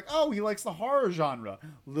she'd be like, oh, he likes the horror genre.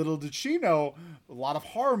 Little did she know, a lot of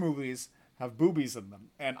horror movies have boobies in them.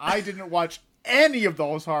 And I didn't watch any of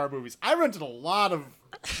those horror movies. I rented a lot of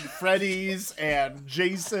Freddy's and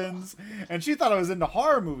Jason's. And she thought I was into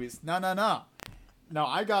horror movies. No. No,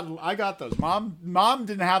 I got those. Mom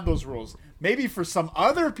didn't have those rules. Maybe for some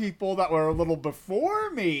other people that were a little before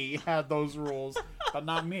me had those rules, but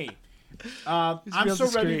not me. I'm so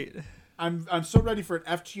ready. I'm so ready for an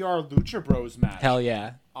FTR Lucha Bros match. Hell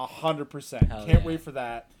yeah. 100%. Can't wait for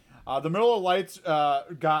that. The Miller Lights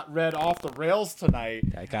got read off the rails tonight.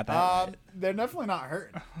 I got that right. They're definitely not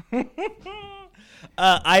hurting.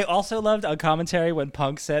 I also loved on commentary when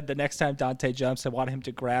Punk said the next time Dante jumps, I want him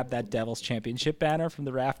to grab that Devil's Championship banner from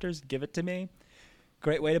the rafters, give it to me.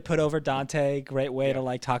 Great way to put over Dante. Great way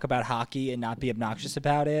to talk about hockey and not be obnoxious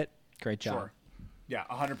about it. Great job. Sure. Yeah,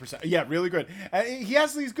 100%. Yeah, really good. He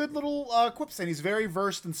has these good little quips, and he's very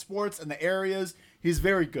versed in sports and the areas. He's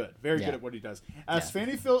very good. Very good at what he does.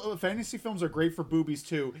 Fantasy films are great for boobies,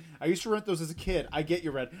 too. I used to rent those as a kid. I get you,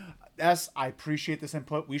 Red. I appreciate this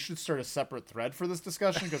input. We should start a separate thread for this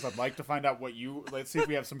discussion because I'd like to find out what you... Let's see if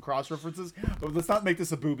we have some cross-references. But let's not make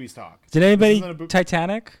this a boobies talk. Did anybody...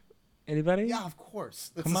 Titanic? Anybody? Yeah, of course.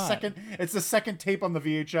 It's the second tape on the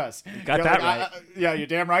VHS. Got that right. You're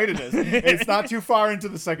damn right it is. It's not too far into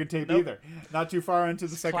the second tape either. Not too far into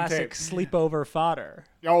the second tape. Classic sleepover fodder.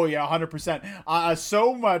 Oh, yeah, 100%.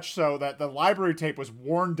 So much so that the library tape was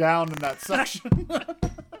worn down in that section.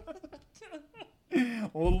 A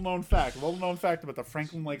little known fact about the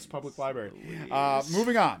Franklin Lakes Public Library.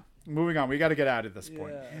 Moving on. We got to get out of this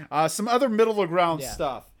point. Yeah. Some other middle of ground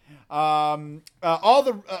stuff. Let's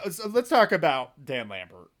talk about Dan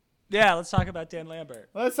Lambert. Yeah, let's talk about Dan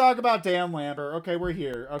Lambert. Okay, we're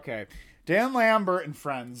here. Okay. Dan Lambert and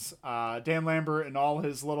friends. Dan Lambert and all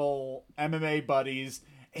his little MMA buddies.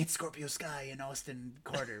 It's Scorpio Sky and Austin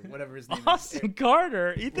Carter, whatever his name is. Austin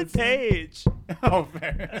Carter? Ethan Page. Oh,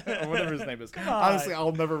 fair. Whatever his name is. Honestly,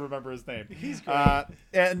 I'll never remember his name. He's great.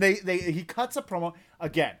 And he cuts a promo.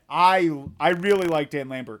 Again, I really like Dan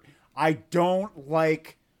Lambert. I don't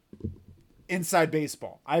like inside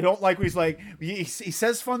baseball. I don't like when he's like, he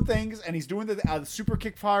says fun things and he's doing the super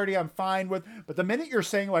kick party I'm fine with. But the minute you're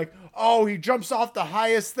saying like, oh, he jumps off the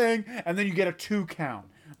highest thing and then you get a 2 count.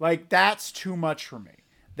 Like, that's too much for me.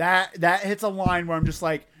 That hits a line where I'm just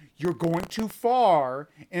like, you're going too far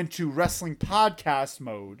into wrestling podcast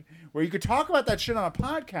mode where you could talk about that shit on a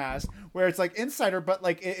podcast where it's like insider, but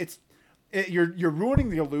like you're ruining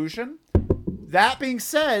the illusion. That being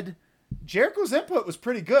said, Jericho's input was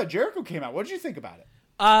pretty good. Jericho came out. What did you think about it?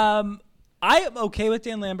 I am okay with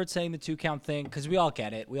Dan Lambert saying the 2 count thing because we all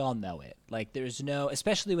get it. We all know it. Like, there's no,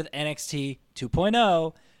 especially with NXT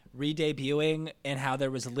 2.0 re-debuting and how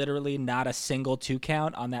there was literally not a single 2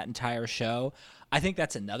 count on that entire show. I think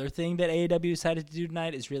that's another thing that AEW decided to do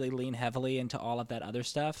tonight is really lean heavily into all of that other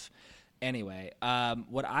stuff. Anyway,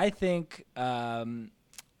 what I think,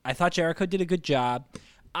 I thought Jericho did a good job.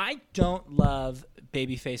 I don't love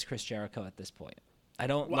babyface Chris Jericho at this point. I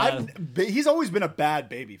don't Well, he's always been a bad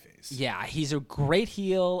babyface. Yeah, he's a great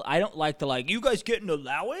heel. I don't like the you guys get an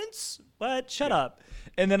allowance, but shut up.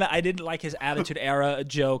 And then I didn't like his Attitude Era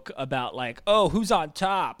joke about oh, who's on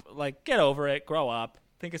top? Get over it, grow up,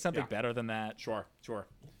 think of something better than that. Sure.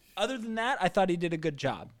 Other than that, I thought he did a good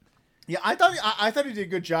job. Yeah, I thought he did a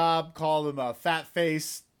good job. Call him a fat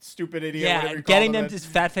face, stupid idiot. Yeah, getting them to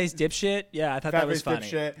fat face dipshit. Yeah, I thought that was funny.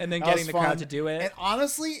 Dipshit. And then getting the crowd to do it. And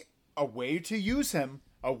honestly, a way to use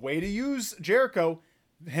Jericho,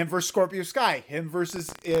 him versus Scorpio Sky, him versus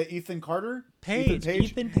Ethan Page,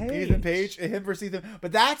 him versus Ethan.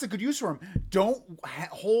 But that's a good use for him. Don't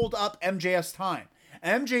hold up MJF's time.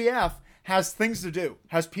 MJF has things to do,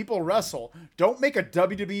 has people wrestle. Don't make a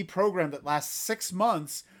WWE program that lasts 6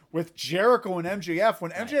 months with Jericho and MJF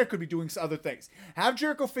when MJF could be doing other things. Have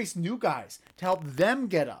Jericho face new guys to help them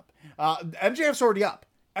get up. MJF's already up.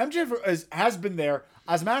 MJF has been there.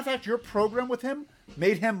 As a matter of fact, your program with him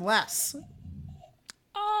made him less.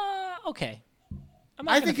 Okay.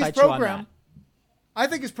 I think his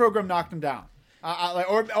program knocked him down.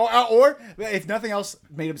 Or if nothing else,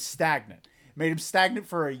 made him stagnant. Made him stagnant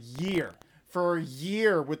for a year. For a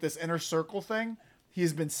year with this inner circle thing,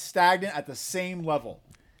 he's been stagnant at the same level.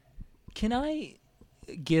 Can I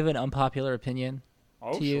give an unpopular opinion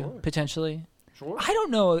to you, potentially? Sure. I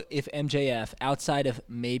don't know if MJF, outside of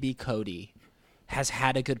maybe Cody, has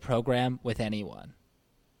had a good program with anyone.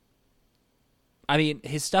 I mean,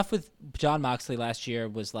 his stuff with Jon Moxley last year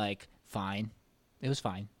was fine. It was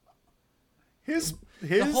fine.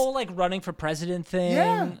 The whole running for president thing.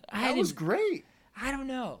 Yeah, that was great. I don't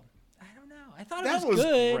know. I thought that it was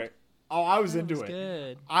good. Great. Oh, I was into it.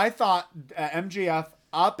 Good. I thought MJF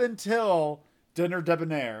up until Dinner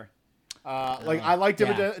Debonair. I liked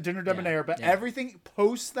Dinner Debonair, but everything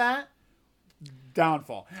post that,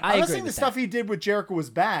 downfall. I'm not saying the stuff he did with Jericho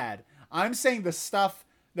was bad. I'm saying the stuff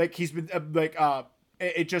he's been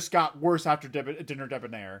it just got worse after Dinner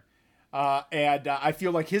Debonair. And I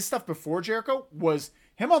feel like his stuff before Jericho was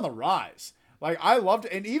him on the rise. I loved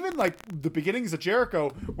it. And even the beginnings of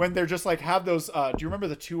Jericho when they're just have those, do you remember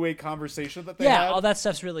the 2-way conversation that they had? Yeah, all that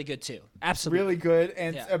stuff's really good too. Absolutely. Really good.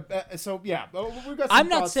 And we've got I'm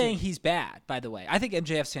not saying he's bad, by the way. I think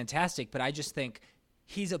MJF's fantastic, but I just think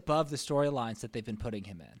he's above the storylines that they've been putting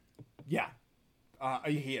him in. Yeah.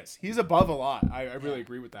 He is. He's above a lot. I really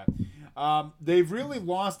agree with that. They've really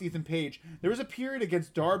lost Ethan Page. There was a period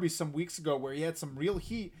against Darby some weeks ago where he had some real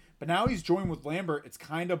heat, but now he's joined with Lambert. It's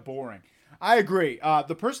kind of boring. I agree.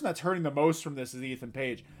 The person that's hurting the most from this is Ethan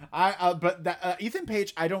Page. Ethan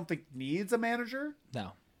Page, I don't think needs a manager.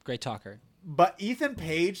 No, great talker. But Ethan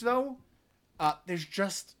Page, though, there's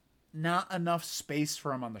just not enough space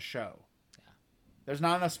for him on the show. There's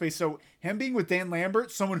not enough space. So him being with Dan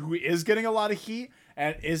Lambert, someone who is getting a lot of heat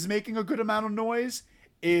and is making a good amount of noise,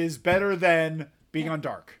 is better than being on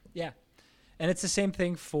Dark. Yeah. And it's the same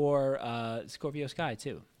thing for Scorpio Sky,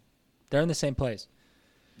 too. They're in the same place.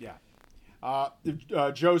 Yeah.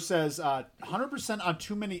 Joe says, 100% on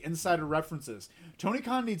too many insider references. Tony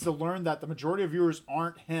Khan needs to learn that the majority of viewers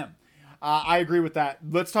aren't him. I agree with that.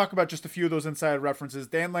 Let's talk about just a few of those insider references.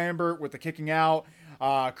 Dan Lambert with the kicking out.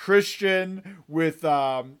 Christian with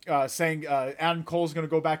saying Adam Cole's going to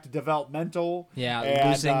go back to developmental. Yeah, and,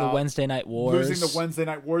 losing the Wednesday Night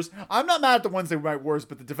Wars. I'm not mad at the Wednesday Night Wars,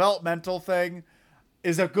 but the developmental thing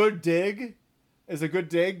is a good dig.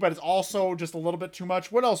 But it's also just a little bit too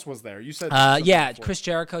much. What else was there? You said Chris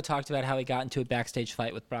Jericho talked about how he got into a backstage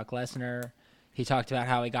fight with Brock Lesnar. He talked about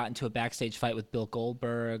how he got into a backstage fight with Bill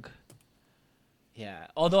Goldberg. Yeah.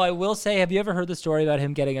 Although I will say, have you ever heard the story about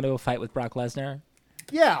him getting into a fight with Brock Lesnar?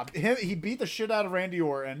 Yeah, he beat the shit out of Randy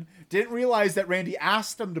Orton. Didn't realize that Randy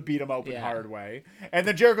asked him to beat him open hard way. And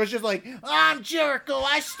then Jericho's just like, I'm Jericho.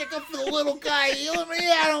 I stick up for the little guy. You let me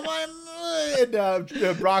at him.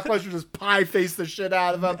 And Brock Lesnar just pie-faced the shit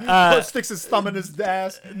out of him. Sticks his thumb in his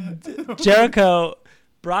ass.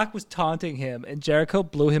 Brock was taunting him, and Jericho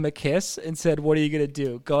blew him a kiss and said, what are you going to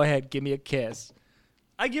do? Go ahead, give me a kiss.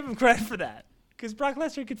 I give him credit for that. Because Brock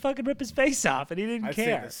Lesnar could fucking rip his face off, and he didn't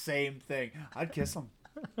care. I'd say the same thing. I'd kiss him.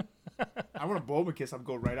 I want to blow him a kiss. I'd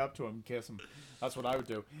go right up to him and kiss him. That's what I would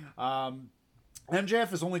do.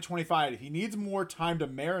 MJF is only 25. He needs more time to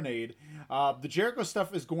marinate. The Jericho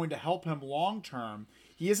stuff is going to help him long term.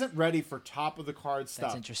 He isn't ready for top of the card stuff.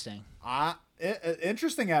 That's interesting.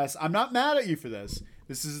 Interesting as I'm not mad at you for this.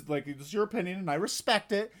 This is your opinion, and I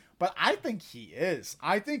respect it. But I think he is.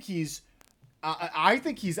 I think he's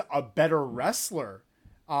a better wrestler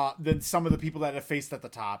than some of the people that have faced at the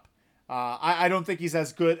top. I don't think he's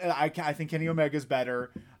as good. I think Kenny Omega's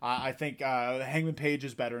better. I think Hangman Page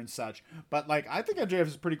is better and such. But like, I think MJF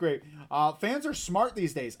is pretty great. Fans are smart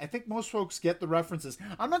these days. I think most folks get the references.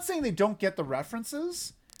 I'm not saying they don't get the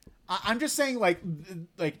references. I'm just saying like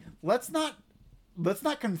let's not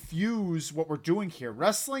confuse what we're doing here.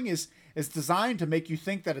 Wrestling is designed to make you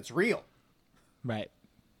think that it's real. Right.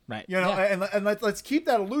 You know, and let's keep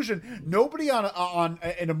that illusion. Nobody on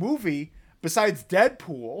in a movie besides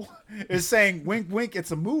Deadpool is saying wink wink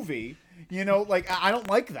it's a movie. You know, like I don't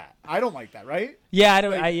like that. I don't like that, right? Yeah, I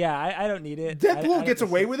don't. Like, I don't need it. Deadpool gets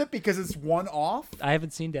away with it because it's one off. I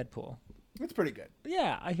haven't seen Deadpool. It's pretty good.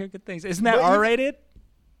 Yeah, I hear good things. Isn't that R-rated?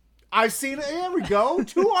 I've seen it. There we go.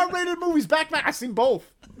 2 R-rated movies back. I've seen both.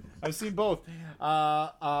 Joe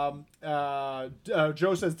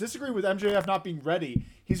says, disagree with MJF not being ready.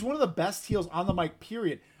 He's one of the best heels on the mic,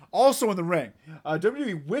 period. Also in the ring.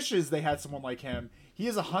 WWE wishes they had someone like him. He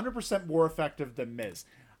is 100% more effective than Miz.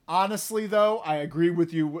 Honestly, though, I agree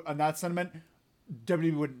with you on that sentiment.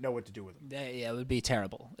 WWE wouldn't know what to do with him. Yeah, it would be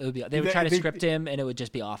terrible. They would try to script him, and it would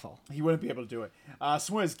just be awful. He wouldn't be able to do it.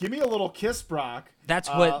 Swizz, give me a little kiss, Brock. That's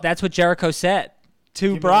what Jericho said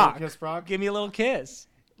to Brock. Kiss, Brock. Give me a little kiss.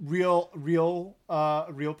 Real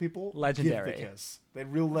people legendary. Give the kiss. The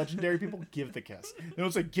real legendary people give the kiss. They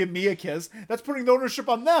don't say give me a kiss. That's putting the ownership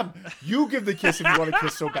on them. You give the kiss if you want to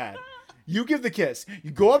kiss so bad. You give the kiss.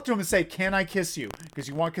 You go up to him and say, "Can I kiss you?" Because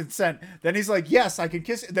you want consent. Then he's like, "Yes, I can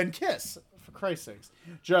kiss." Then kiss. For Christ's sakes.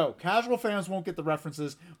 Joe, casual fans won't get the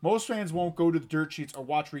references. Most fans won't go to the dirt sheets or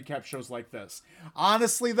watch recap shows like this.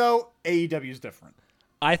 Honestly, though, AEW is different.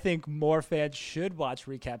 I think more fans should watch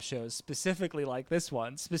recap shows, specifically this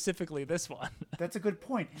one. That's a good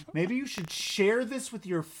point. Maybe you should share this with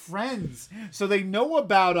your friends so they know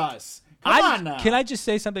about us. Come on now. Can I just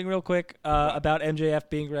say something real quick about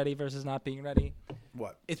MJF being ready versus not being ready?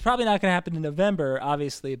 What? It's probably not going to happen in November,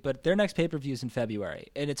 obviously, but their next pay-per-view is in February,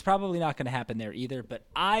 and it's probably not going to happen there either, but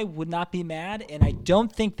I would not be mad, and I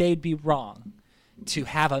don't think they'd be wrong to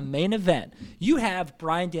have a main event. You have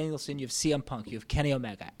Bryan Danielson, you have CM Punk, you have Kenny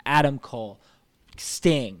Omega, Adam Cole,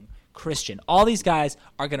 Sting, Christian. All these guys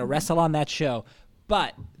are going to wrestle on that show,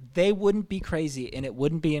 but they wouldn't be crazy and it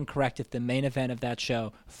wouldn't be incorrect if the main event of that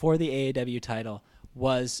show for the AEW title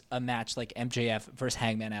was a match like MJF versus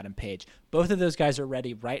Hangman Adam Page. Both of those guys are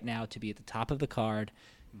ready right now to be at the top of the card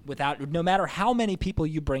no matter how many people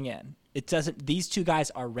you bring in. These two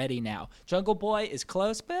guys are ready now. Jungle Boy is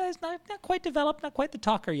close, but he's not quite developed, not quite the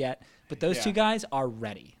talker yet. But those two guys are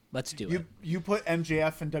ready. Let's do it. You put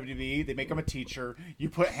MJF in WWE, they make him a teacher. You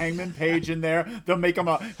put Hangman Page in there, they'll make him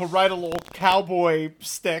he'll ride a little cowboy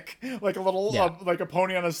stick, like a little like a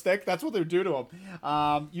pony on a stick. That's what they do to him.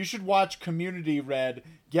 You should watch Community Red.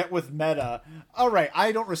 Get with Meta. All right,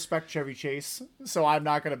 I don't respect Chevy Chase, so I'm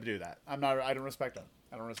not going to do that. I don't respect him.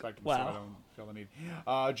 Wow. So I don't feel the need.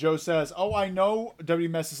 Joe says, "Oh, I know W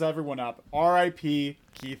messes everyone up. R.I.P.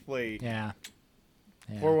 Keith Lee." Yeah.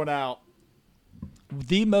 Pour one out.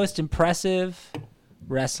 The most impressive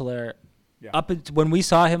wrestler when we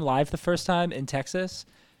saw him live the first time in Texas.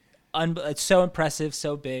 It's so impressive,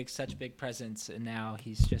 so big, such big presence, and now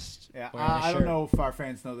he's just I don't know if our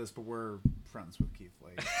fans know this, but we're friends with Keith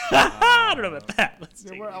Lee. I don't know about that. Let's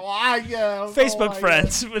take Facebook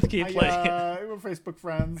friends with Keith Lee. We're Facebook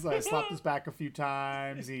friends. I slapped his back a few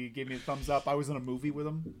times. He gave me a thumbs up. I was in a movie with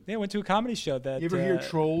him. Yeah, went to a comedy show that. You ever hear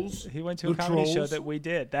Trolls? He went to a comedy show that we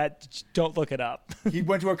did. Don't look it up. He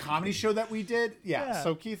went to a comedy show that we did. Yeah.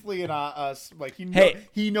 So Keith Lee and us, like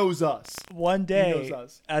he knows us. One day, he knows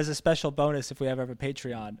us. As a special bonus, if we ever have a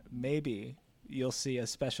Patreon, maybe you'll see a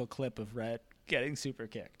special clip of Red getting super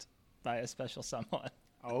kicked by a special someone.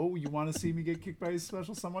 Oh, you want to see me get kicked by a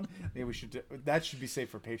special someone? Maybe we should. That should be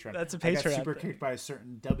saved for Patreon. That's a Patreon. I got super kicked by a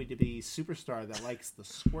certain WWE superstar that likes the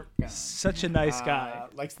squirt gun. Such a nice guy.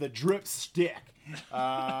 Likes the drip stick.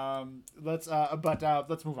 Let's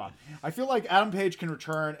move on. I feel like Adam Page can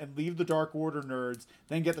return and leave the Dark Order nerds,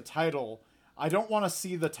 then get the title. I don't want to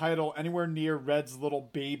see the title anywhere near Red's little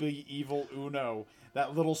baby Evil Uno.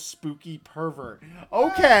 That little spooky pervert.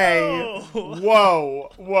 Okay.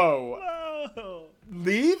 Whoa.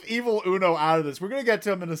 Leave Evil Uno out of this. We're going to get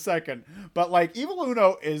to him in a second. But, Evil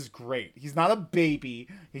Uno is great. He's not a baby.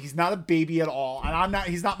 He's not a baby at all. And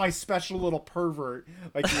he's not my special little pervert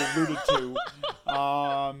like you alluded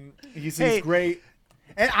to. He's great.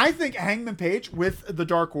 And I think Hangman Page with the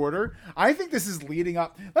Dark Order, I think this is leading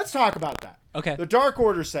up. Let's talk about that. Okay. The Dark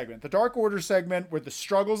Order segment. The Dark Order segment with the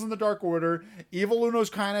struggles in the Dark Order. Evil Uno's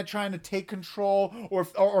kind of trying to take control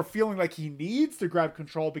or feeling like he needs to grab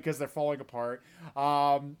control because they're falling apart.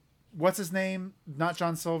 what's his name? Not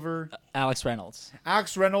John Silver. Alex Reynolds.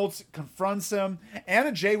 Alex Reynolds confronts him.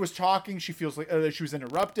 Anna Jay was talking. She feels like she was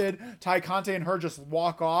interrupted. Ty Conte and her just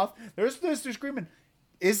walk off. There's this disagreement.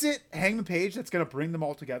 Is it Hangman Page that's going to bring them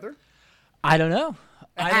all together? I don't know.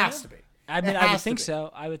 It has to be. I mean, I would think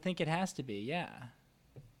so. I would think it has to be. Yeah.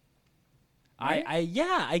 Right?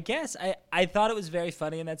 I guess. I thought it was very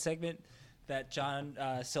funny in that segment that John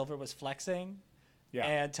Silver was flexing. Yeah.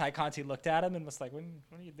 And Ty Conti looked at him and was like, "What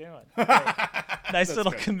are you doing?" Like, nice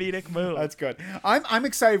little good. comedic move. That's good. I'm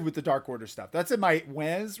excited with the Dark Order stuff. That's in my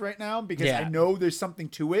whens right now because I know there's something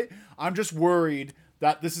to it. I'm just worried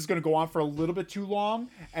that this is going to go on for a little bit too long,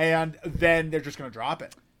 and then they're just going to drop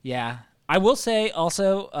it. Yeah. I will say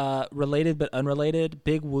also, related but unrelated,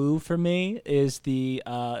 big woo for me is the,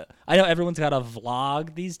 I know everyone's got a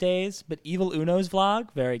vlog these days, but Evil Uno's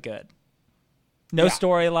vlog, very good. No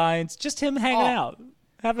storylines, just him hanging out,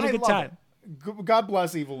 having a good time. God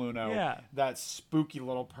bless Evil Uno. Yeah. That spooky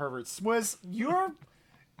little pervert. Swizz,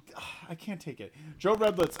 I can't take it. Joe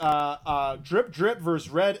Redlitz, Drip Drip versus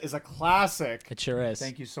Red is a classic. It sure is.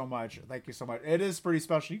 Thank you so much. It is pretty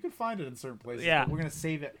special. You can find it in certain places. Yeah. But we're going to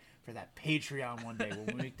save it for that Patreon one day when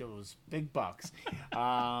we make those big bucks.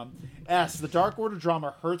 The Dark Order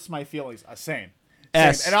drama hurts my feelings. Same.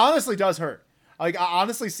 It honestly does hurt. Like,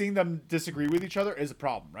 honestly, seeing them disagree with each other is a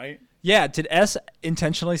problem, right? Yeah. Did S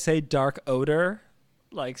intentionally say dark odor?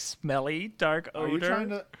 Like smelly dark odor? Are you trying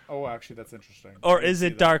to... Oh, actually, that's interesting. Or is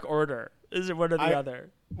it dark order? Is it one or the other?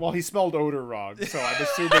 Well, he spelled odor wrong, so I'm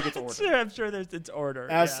assuming it's order. I'm sure it's order.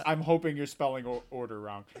 S, yeah. I'm hoping you're spelling order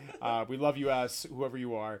wrong. We love you, S, whoever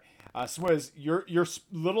you are. Swizz, your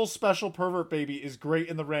little special pervert baby is great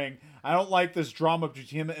in the ring. I don't like this drama between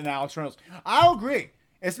him and Alex Reynolds. I'll agree.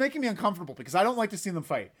 It's making me uncomfortable because I don't like to see them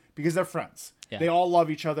fight because they're friends. Yeah. They all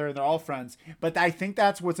love each other and they're all friends. But I think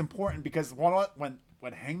that's what's important because when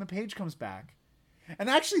Hangman Page comes back, and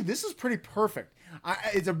actually this is pretty perfect.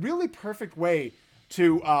 It's a really perfect way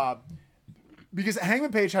to because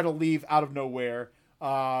Hangman Page had to leave out of nowhere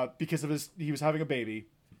because of he was having a baby,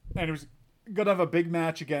 and he was gonna have a big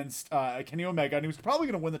match against Kenny Omega, and he was probably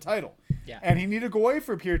gonna win the title. Yeah. And he needed to go away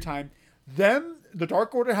for a period of time. Then the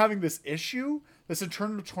Dark Order having this issue, this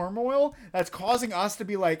internal turmoil that's causing us to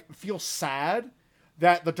be like feel sad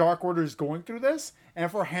that the Dark Order is going through this,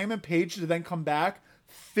 and for Hangman Page to then come back,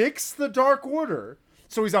 fix the Dark Order.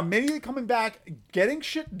 So he's immediately coming back, getting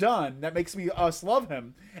shit done that makes us love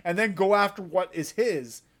him, and then go after what is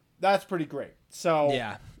his. That's pretty great. So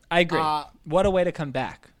yeah, I agree. What a way to come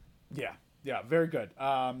back. Yeah, very good.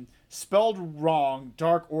 Spelled wrong,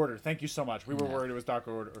 Dark Order. Thank you so much. We were worried it was Dark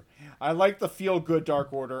Order. I like the feel-good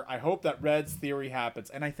Dark Order. I hope that Red's theory happens,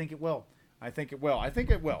 and I think it will. I think it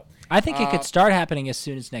could start happening as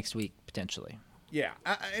soon as next week, potentially. Yeah.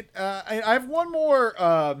 I have one more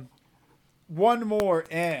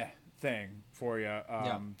thing for you.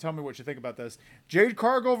 Tell me what you think about this. Jade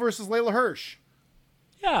Cargill versus Layla Hirsch.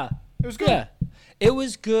 Yeah. It was good. Yeah. It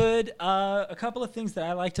was good. A couple of things that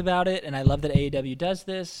I liked about it, and I love that AEW does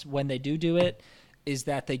this when they do it, is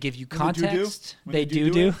that they give you context. They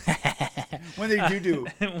do. When they do.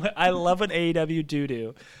 I love when AEW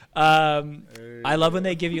do. I love when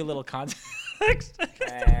they give you a little context.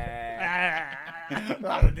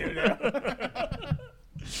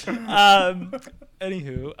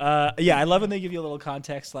 Anywho, I love when they give you a little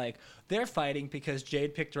context, like they're fighting because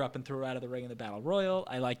Jade picked her up and threw her out of the ring in the Battle Royal.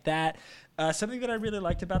 I like that. Something that I really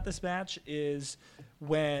liked about this match is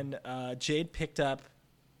when Jade picked up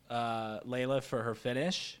Layla for her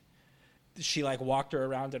finish, she like walked her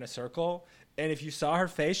around in a circle, and if you saw her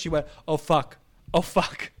face, she went, "Oh fuck, oh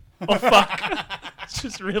fuck, oh fuck." It's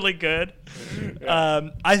just really good.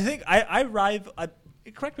 I think I arrive.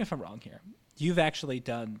 Correct me if I'm wrong here. You've actually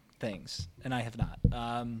done things, and I have not.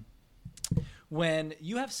 When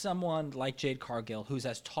you have someone like Jade Cargill, who's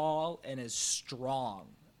as tall and as strong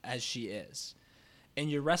as she is, and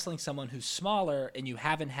you're wrestling someone who's smaller and you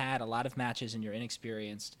haven't had a lot of matches and you're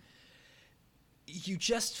inexperienced, you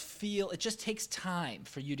just feel it just takes time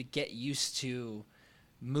for you to get used to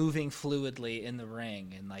moving fluidly in the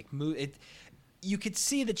ring and like move it. You could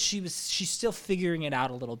see that she's still figuring it out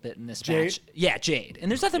a little bit in this match. Yeah, Jade. And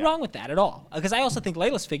there's nothing wrong with that at all. Because I also think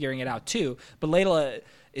Layla's figuring it out too. But Layla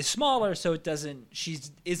is smaller, so she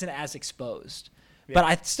isn't as exposed. Yeah. But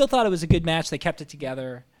I still thought it was a good match. They kept it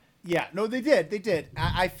together. Yeah, no, they did.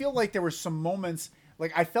 I feel like there were some moments,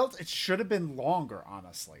 like I felt it should have been longer,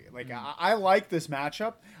 honestly. Like I like this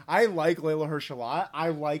matchup. I like Layla Hirsch a lot. I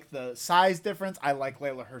like the size difference. I like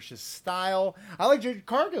Layla Hirsch's style. I like Jade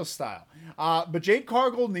Cargill's style. But Jade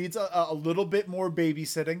Cargill needs a little bit more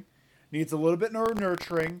babysitting, needs a little bit more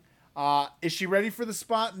nurturing. Is she ready for the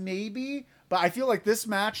spot? Maybe. But I feel like this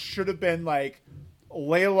match should have been like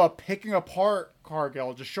Layla picking apart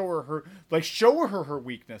Cargill to show her her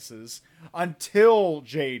weaknesses until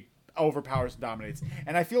Jade overpowers and dominates.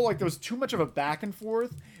 And I feel like there was too much of a back and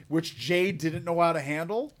forth, which Jade didn't know how to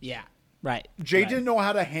handle. Yeah. Right. Jade didn't know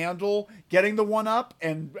how to handle getting the one up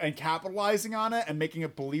and capitalizing on it and making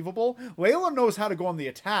it believable. Layla knows how to go on the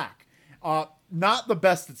attack. Not the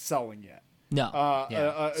best at selling yet. No.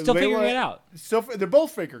 Still Layla, figuring it out. They're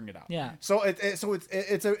both figuring it out. Yeah. So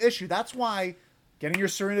it's an issue. That's why getting your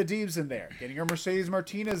Serena Deebs in there, getting your Mercedes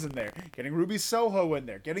Martinez in there, getting Ruby Soho in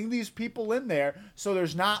there, getting these people in there, so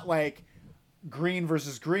there's not like green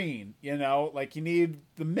versus green. Like you need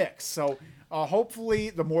the mix. So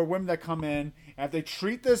hopefully the more women that come in, and if they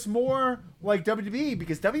treat this more like WWE,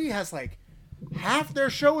 because WWE has like half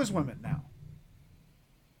their show is women now.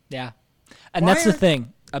 Yeah. And that's the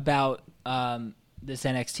thing about this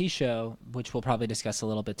NXT show, which we'll probably discuss a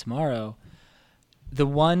little bit tomorrow.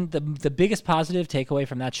 The biggest positive takeaway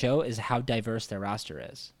from that show is how diverse their roster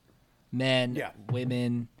is. Men,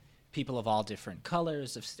 women, people of all different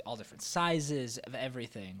colors, of all different sizes, of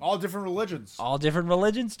everything. All different religions. All different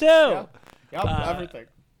religions too. Yeah, everything.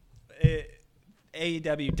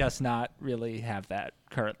 AEW does not really have that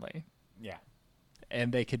currently. Yeah.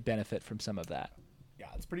 And they could benefit from some of that. Yeah,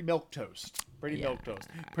 it's pretty milquetoast. Pretty milquetoast.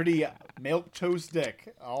 Pretty milquetoast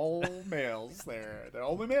dick. All males there. They're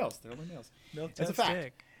only males. That's a fact.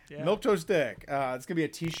 Dick. Yeah. Milquetoast dick. It's going to be a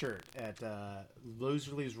t-shirt at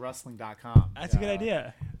loserleeswrestling.com. That's a good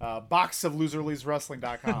idea. Box of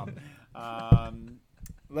loserleeswrestling.com.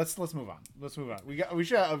 Let's move on. We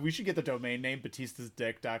should get the domain name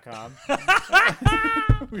batistasdick.com.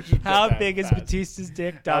 How big is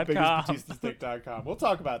batistasdick.com? How big is batistasdick.com? We'll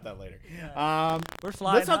talk about that later. Yeah. We're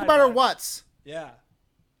flying. Let's talk about our whats. Yeah.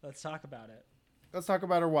 Let's talk about it. Let's talk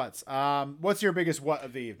about our whats. What's your biggest what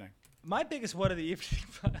of the evening? My biggest what of the evening.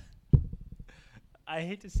 I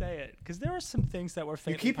hate to say it because there were some things that were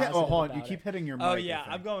faintly positive about it. You keep hitting your mic. Oh yeah,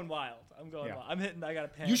 I'm going wild. Wild. I got a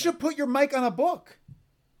pen. You should put your mic on a book.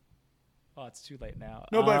 Oh, it's too late now.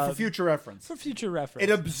 No, but for future reference. For future reference.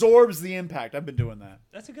 It absorbs the impact. I've been doing that.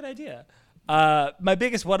 That's a good idea. My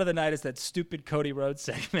biggest one of the night is that stupid Cody Rhodes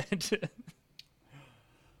segment.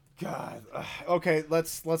 God. Okay,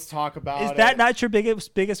 let's talk about it. Is that not your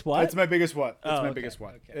biggest what? It's my biggest what. Biggest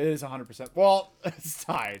what. Okay. It is 100%. Well, it's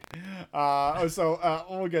tied.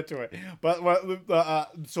 We'll get to it. But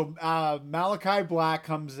Malachi Black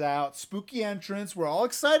comes out. Spooky entrance. We're all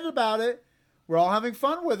excited about it. We're all having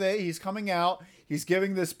fun with it. He's coming out. He's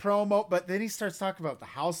giving this promo, but then he starts talking about the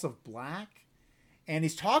House of Black, and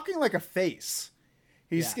he's talking like a face.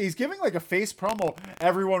 He's giving like a face promo.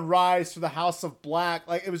 Everyone rise to the House of Black.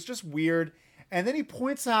 Like, it was just weird. And then he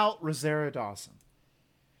points out Rosario Dawson.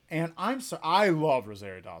 And I love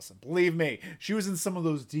Rosario Dawson. Believe me, she was in some of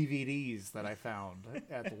those DVDs that I found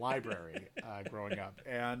at the library growing up.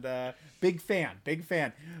 And big fan.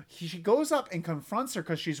 She goes up and confronts her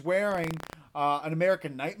because she's wearing an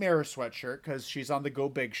American Nightmare sweatshirt because she's on the Go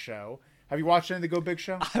Big show. Have you watched any of the Go Big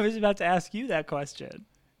show? I was about to ask you that question.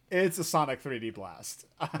 It's a Sonic 3D Blast.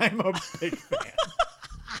 I'm a big fan.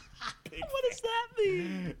 What does that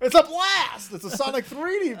mean? It's a blast. It's a Sonic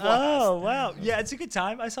 3D blast. Oh, wow. Yeah, it's a good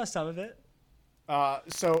time. I saw some of it.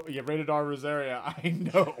 Rated R Rosaria. I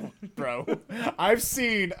know, bro. I've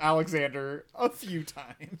seen Alexander a few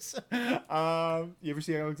times. You ever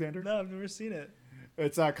see Alexander? No, I've never seen it.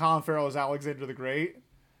 It's Colin Farrell as Alexander the Great.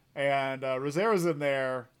 And Rosaria's in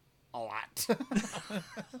there a lot.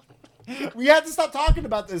 We had to stop talking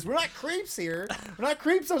about this. We're not creeps here. We're not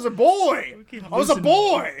creeps. I was a boy. I was a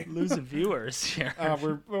boy. Losing viewers here.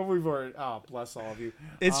 We've already. Oh, bless all of you.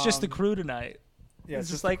 It's just the crew tonight. Yeah, it's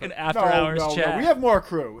just like an after hours chat. No, we have more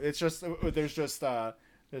crew. It's just there's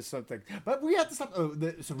something. But we have to stop.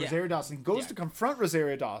 So Rosario Dawson goes to confront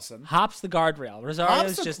Rosario Dawson. Hops the guardrail.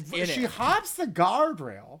 Rosario's just in it. She hops the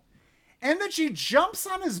guardrail, and then she jumps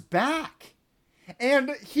on his back, and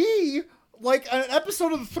he, like an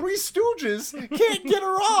episode of the Three Stooges, can't get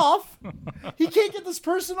her off. He can't get this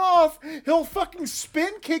person off. He'll fucking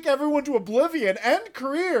spin kick everyone to oblivion, end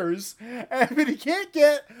careers, but he can't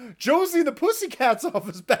get Josie and the Pussycats off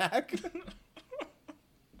his back.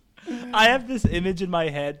 I have this image in my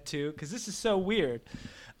head too, because this is so weird,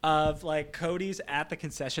 of like Cody's at the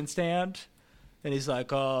concession stand, and he's like,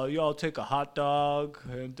 y'all take a hot dog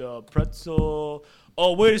and a pretzel.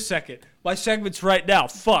 Oh, wait a second. My segment's right now.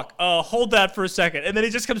 Fuck. Hold that for a second. And then he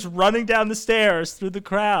just comes running down the stairs through the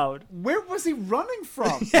crowd. Where was he running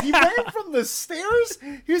from? He ran from the stairs?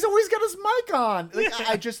 He's always got his mic on. Like,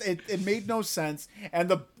 it made no sense. And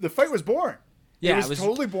the fight was boring. Yeah, it was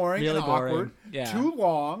totally boring really and awkward. boring. Yeah. Too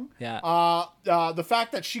long. Yeah. The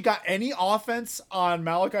fact that she got any offense on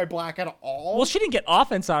Malachi Black at all. Well, she didn't get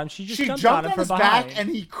offense on him. She just jumped on him from his behind. back, and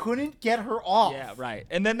he couldn't get her off. Yeah, right.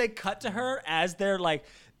 And then they cut to her as they're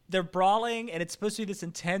brawling, and it's supposed to be this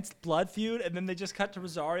intense blood feud, and then they just cut to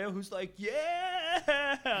Rosario, who's like,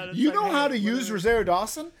 yeah. You know how to use Rosario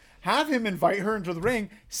Dawson? Have him invite her into the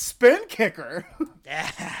ring, spin kick her.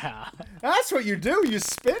 Yeah. That's what you do. You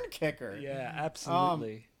spin kick her. Yeah,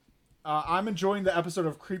 absolutely. I'm enjoying the episode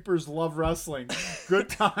of Creepers Love Wrestling. Good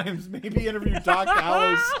times. Maybe interview Doc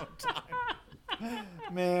Gallows sometime.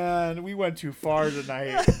 Man, we went too far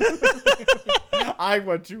tonight. I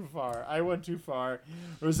went too far.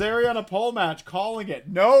 Rosario on a pole match, calling it.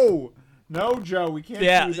 No, Joe, we can't do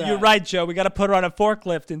that. Yeah, you're right, Joe. We got to put her on a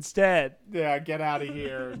forklift instead. Yeah, get out of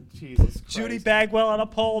here. Jesus Christ. Judy Bagwell on a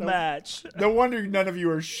pole match. No wonder none of you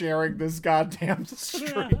are sharing this goddamn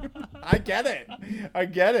stream. I get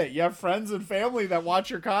it. You have friends and family that watch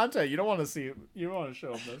your content. You don't want to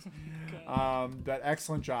show them this. That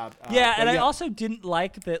excellent job. I also didn't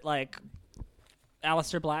like that,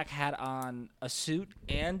 Aleister Black had on a suit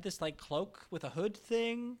and this cloak with a hood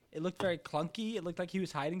thing. It looked very clunky. It looked like he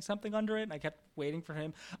was hiding something under it, and I kept waiting for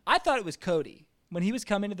him. I thought it was Cody. When he was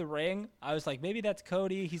coming to the ring, I was like, maybe that's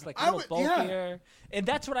Cody. He's a little bulkier. Yeah. And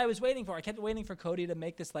that's what I was waiting for. I kept waiting for Cody to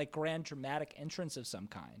make this grand dramatic entrance of some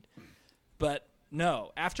kind. But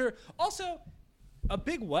no. Also, a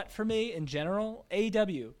big what for me in general,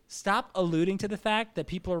 AEW, stop alluding to the fact that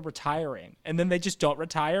people are retiring, and then they just don't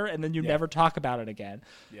retire, and then you never talk about it again.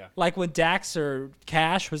 Yeah. Like when Dax or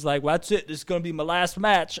Cash was like, well, that's it, this is going to be my last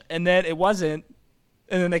match, and then it wasn't,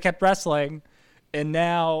 and then they kept wrestling, and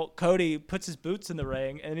now Cody puts his boots in the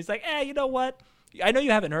ring, and he's like, you know what? I know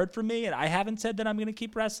you haven't heard from me, and I haven't said that I'm going to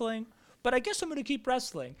keep wrestling, but I guess I'm going to keep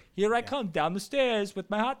wrestling. Here I come down the stairs with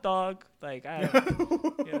my hot dog. I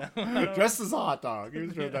don't dressed as a hot dog. He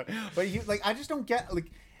was but I just don't get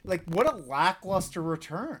what a lackluster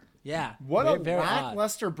return. Yeah. What a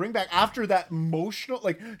lackluster bring back after that emotional,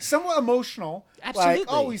 somewhat emotional.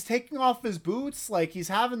 Absolutely. He's taking off his boots. He's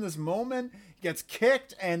having this moment. He gets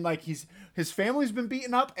kicked, and his family's been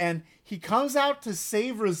beaten up, and he comes out to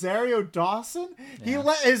save Rosario Dawson. Yeah. He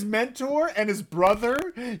let his mentor and his brother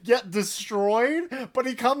get destroyed, but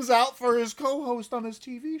he comes out for his co-host on his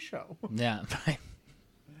TV show. Yeah.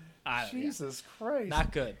 Jesus Christ.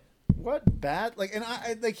 Not good. What bad?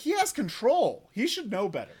 He has control. He should know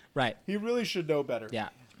better. Right. He really should know better. Yeah.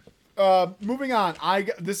 Moving on.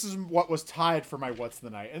 This is what was tied for my what's the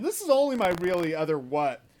night, and this is only my really other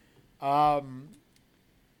what.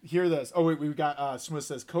 Hear this. Oh wait, we got Smith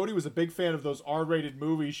says Cody was a big fan of those R-rated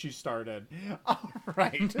movies she started. All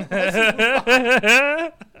right.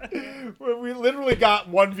 We literally got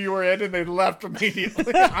one viewer in and they left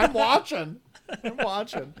immediately. I'm watching. We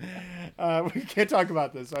can't talk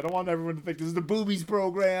about this. I don't want everyone to think this is the boobies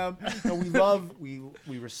program. No,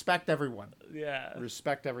 we respect everyone. Yeah.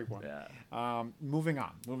 Respect everyone. Yeah. Moving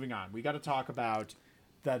on. We got to talk about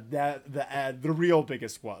the real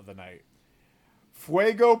biggest what of the night.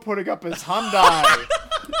 Fuego putting up his Hyundai.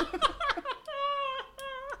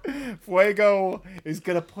 Fuego is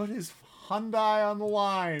going to put his Hyundai on the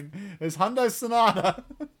line. His Hyundai Sonata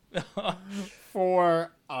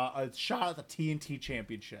for a shot at the TNT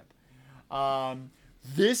Championship.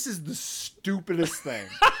 This is the stupidest thing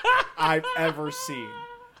I've ever seen.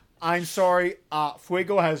 I'm sorry.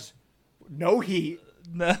 Fuego has no heat.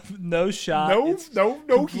 No shot. No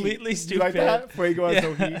completely heat. Stupid. You like that? Fuego has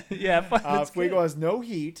no heat. Yeah, Fuego has no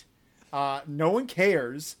heat. No one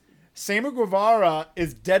cares. Sammy Guevara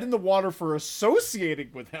is dead in the water for associating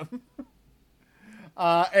with him.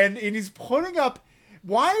 And he's putting up...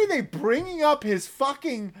 Why are they bringing up his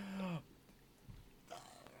fucking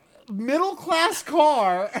middle-class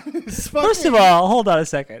car? First of all, hold on a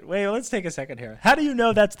second. Wait, let's take a second here. How do you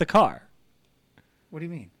know that's the car? What do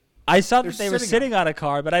you mean? I saw that they were sitting on a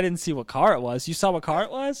car, but I didn't see what car it was. You saw what car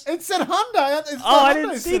it was? It said Hyundai. I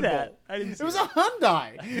didn't see that. It was a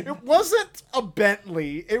Hyundai. It wasn't a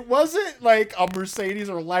Bentley. It wasn't like a Mercedes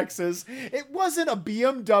or Lexus. It wasn't a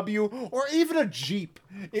BMW or even a Jeep.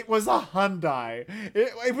 It was a Hyundai.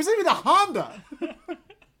 It wasn't even a Honda.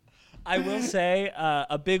 I will say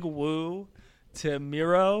a big woo to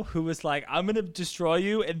Miro, who was like, I'm going to destroy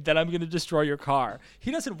you, and then I'm going to destroy your car. He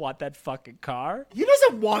doesn't want that fucking car. He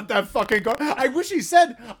doesn't want that fucking car. I wish he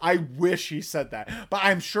said that. But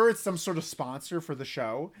I'm sure it's some sort of sponsor for the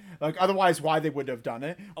show. Otherwise, why they would have done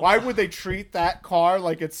it? Why would they treat that car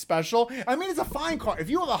like it's special? I mean, it's a fine car. If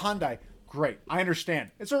you have a Hyundai, Great. I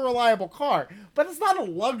understand. It's a reliable car, but it's not a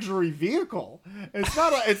luxury vehicle. It's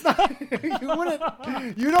not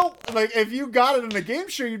you don't, like, if you got it in a game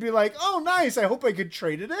show, you'd be like, oh, nice. I hope I could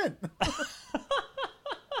trade it in.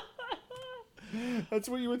 That's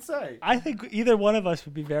what you would say. I think either one of us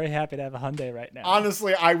would be very happy to have a Hyundai right now.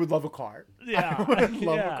 Honestly, I would love a car. Yeah. I would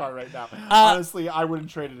love a car right now. Honestly, I wouldn't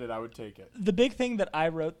trade it in. I would take it. The big thing that I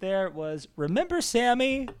wrote there was, remember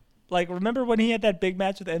Sammy? Like, remember when he had that big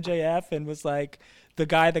match with MJF and was like the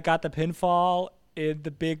guy that got the pinfall in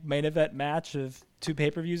the big main event match of 2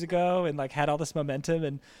 pay-per-views ago and like had all this momentum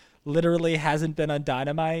and literally hasn't been on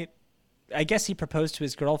Dynamite? I guess he proposed to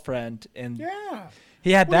his girlfriend and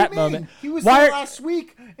he had that moment. He was there last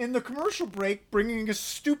week in the commercial break bringing a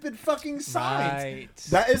stupid fucking sign. Right.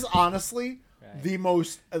 That is honestly the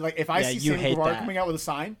most, like, if I see Sammy Guevara that. coming out with a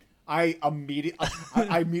sign, I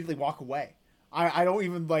immediately walk away. I don't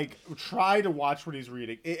even, like, try to watch what he's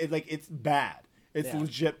reading. It's bad. It's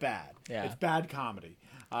legit bad. Yeah. It's bad comedy.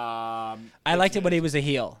 I liked it when he was a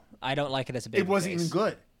heel. I don't like it as a baby. It wasn't even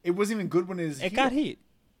good. It wasn't even good when it was heel. It got heat.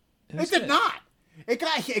 It did not. It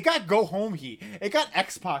got go home heat. It got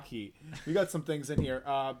X-Pac heat. We got some things in here.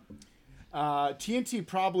 TNT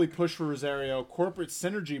probably pushed for Rosario. Corporate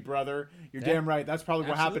synergy, brother. You're damn right. That's probably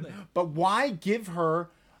what happened. But why give her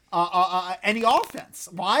any offense?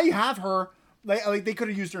 Why have her? Like they could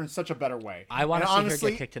have used her in such a better way. I want to see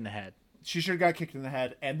her get kicked in the head. She should have got kicked in the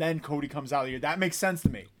head, and then Cody comes out of here. That makes sense to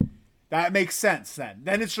me. That makes sense then.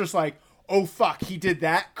 Then it's just like, oh, fuck, he did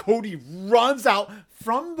that. Cody runs out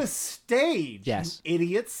from the stage. Yes. You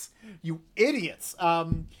idiots. You idiots.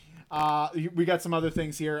 We got some other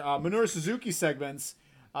things here. Minoru Suzuki segments.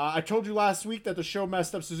 I told you last week that the show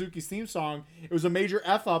messed up Suzuki's theme song. It was a major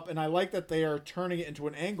F-up, and I like that they are turning it into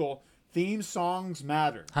an angle. Theme songs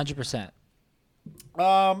matter. 100%.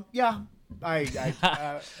 Yeah.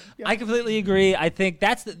 I completely agree. I think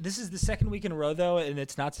this is the second week in a row, though, and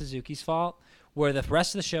it's not Suzuki's fault, where the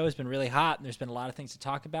rest of the show has been really hot, and there's been a lot of things to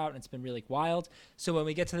talk about, and it's been really wild. So when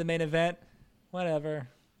we get to the main event, whatever.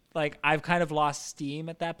 Like, I've kind of lost steam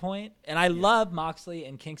at that point. And I love Moxley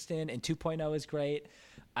and Kingston, and 2.0 is great.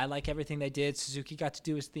 I like everything they did. Suzuki got to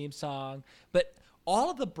do his theme song. But all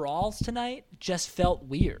of the brawls tonight just felt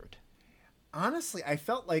weird. Honestly, I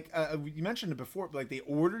felt like, you mentioned it before, but like they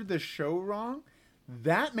ordered the show wrong.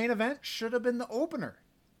 That main event should have been the opener.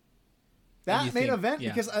 That main event,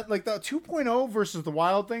 because like the 2.0 versus the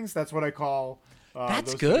Wild Things, that's what I call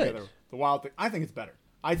that's those good. Together. The Wild Thing. I think it's better.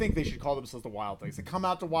 I think they should call themselves the Wild Things. They come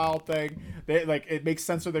out the Wild Thing. They like it makes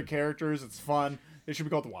sense of their characters. It's fun. They should be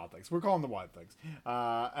called the Wild Things. We're calling them the Wild Things.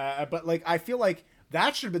 But like I feel like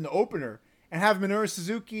that should have been the opener. And have Minoru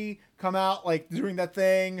Suzuki come out like doing that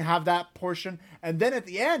thing, have that portion, and then at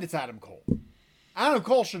the end it's Adam Cole. Adam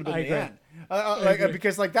Cole should have been the end,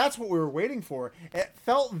 because like that's what we were waiting for. It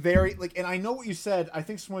felt very like, and I know what you said. I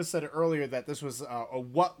think someone said it earlier that this was a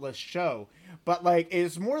whatless show, but like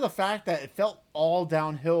it's more the fact that it felt all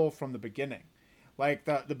downhill from the beginning. Like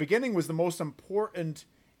the beginning was the most important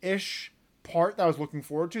ish part that I was looking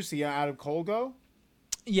forward to. See Adam Cole go.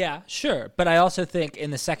 Yeah, sure. But I also think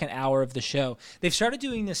in the second hour of the show, they've started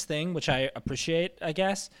doing this thing, which I appreciate, I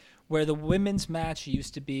guess, where the women's match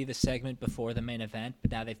used to be the segment before the main event,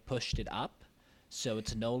 but now they've pushed it up. So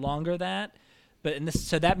it's no longer that. But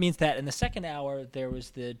so that means that in the second hour, there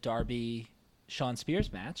was the Darby-Shawn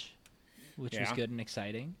Spears match, which was good and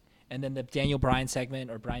exciting. And then the Daniel Bryan segment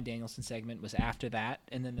or Bryan Danielson segment was after that,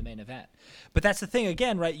 and then the main event. But that's the thing,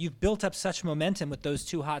 again, right? You've built up such momentum with those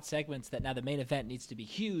two hot segments that now the main event needs to be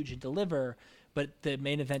huge and deliver, but the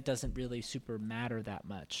main event doesn't really super matter that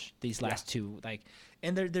much. These last two, like,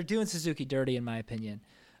 and they're doing Suzuki dirty, in my opinion.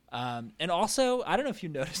 And also, I don't know if you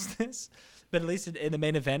noticed this, but at least in the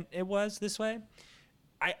main event, it was this way.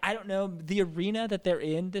 I don't know. The arena that they're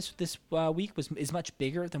in this week is much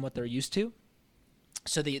bigger than what they're used to.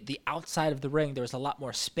 So the outside of the ring, there was a lot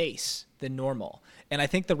more space than normal. And I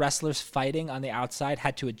think the wrestlers fighting on the outside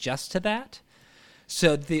had to adjust to that.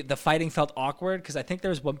 So the fighting felt awkward because I think there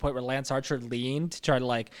was one point where Lance Archer leaned to try to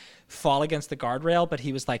like fall against the guardrail, but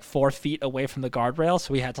he was like 4 feet away from the guardrail,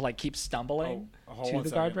 so he had to like keep stumbling to the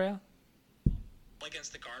guardrail.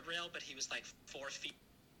 Against the guardrail, but he was like 4 feet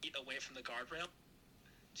away from the guardrail.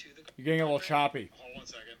 You're getting a little choppy. Hold 1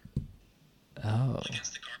 second. Oh.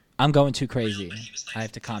 I'm going too crazy. I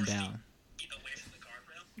have to calm down.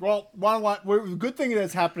 Well, the good thing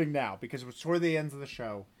that's happening now, because it's toward the end of the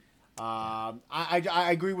show, I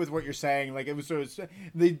agree with what you're saying. Like, it was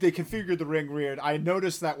they configured the ring weird. I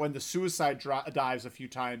noticed that when the suicide dives a few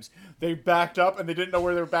times, they backed up and they didn't know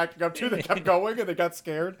where they were backing up to. They kept going and they got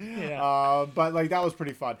scared. Yeah. But like, that was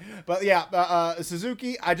pretty fun. But yeah,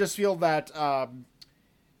 Suzuki, I just feel that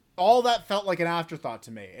all that felt like an afterthought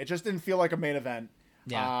to me. It just didn't feel like a main event.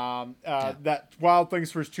 Yeah. That Wild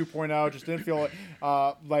Things First 2.0 just didn't feel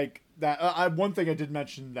like that. One thing I did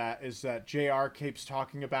mention that is that JR keeps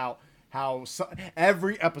talking about how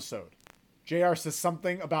every episode JR says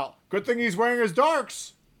something about good thing he's wearing his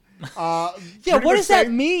darks. Yeah, what does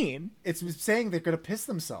that mean? It's saying they're gonna piss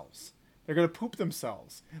themselves. They're gonna poop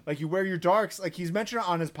themselves. Like, you wear your darks. Like, he's mentioned it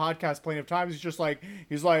on his podcast plenty of times. He's like,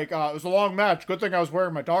 it was a long match. Good thing I was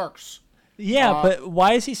wearing my darks. Yeah, but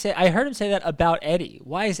why is he say? I heard him say that about Eddie.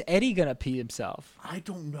 Why is Eddie gonna pee himself? I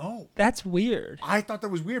don't know. That's weird. I thought that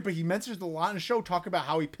was weird, but he mentions it a lot in the show, talking about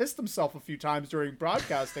how he pissed himself a few times during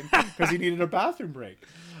broadcasting because he needed a bathroom break.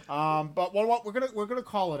 But what we're gonna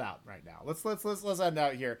call it out right now. Let's end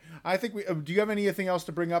out here. I think do you have anything else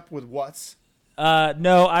to bring up with what's?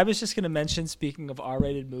 No, I was just gonna mention. Speaking of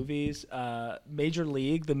R-rated movies, Major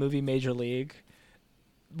League, the movie Major League.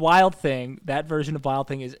 Wild Thing, that version of Wild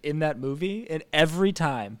Thing is in that movie, and every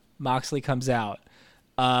time Moxley comes out,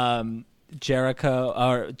 Jericho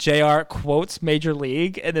or JR quotes Major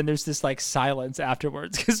League, and then there's this like silence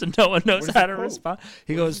afterwards because no one knows how to respond.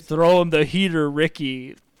 He goes, "Throw him the heater,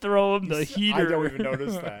 Ricky. Throw him the heater." I don't even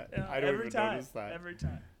notice that. Yeah, I don't even notice that. Every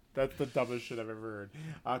time. That's the dumbest shit I've ever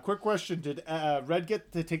heard. Quick question: did Red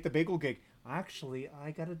get to take the bagel gig? Actually, I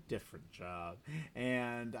got a different job,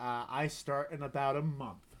 and I start in about a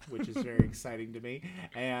month, which is very exciting to me.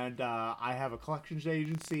 And I have a collections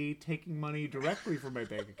agency taking money directly from my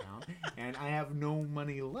bank account, and I have no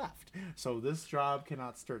money left. So this job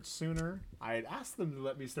cannot start sooner. I had asked them to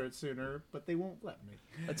let me start sooner, but they won't let me.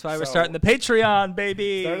 That's why we're starting the Patreon,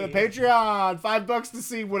 baby. Starting the Patreon. $5 to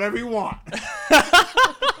see whatever you want.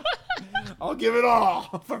 I'll give it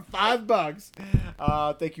all for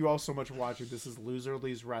 $5. Thank you all so much for watching. This is Loser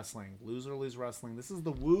Leaves Wrestling. Loser Leaves Wrestling. This is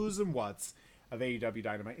the whoos and whats of AEW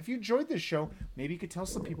Dynamite. If you enjoyed this show, maybe you could tell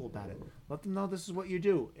some people about it. Let them know this is what you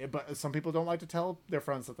do. But some people don't like to tell their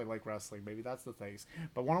friends that they like wrestling. Maybe that's the thing.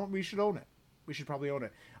 But we should own it. We should probably own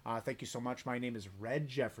it. Thank you so much. My name is Red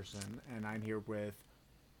Jefferson, and I'm here with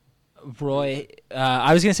Roy.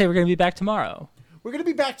 I was going to say we're going to be back tomorrow. We're going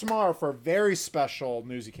to be back tomorrow for a very special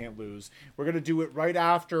News You Can't Lose. We're going to do it right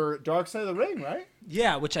after Dark Side of the Ring, right?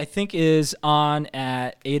 Yeah, which I think is on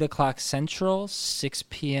at 8 o'clock Central, 6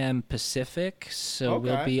 p.m. Pacific. So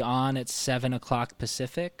we'll be on at 7 o'clock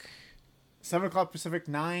Pacific. 7 o'clock Pacific,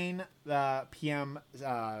 9 p.m.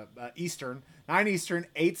 Eastern. 9 Eastern,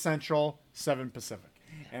 8 Central, 7 Pacific.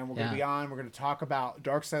 And we're going to be on. We're going to talk about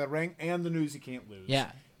Dark Side of the Ring and the News You Can't Lose.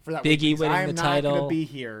 Yeah. For that Big E winning the title. I'm not going to be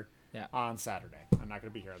here on Saturday. I'm not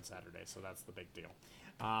going to be here on Saturday, so that's the big deal.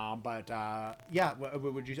 What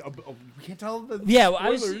would you? We can't tell the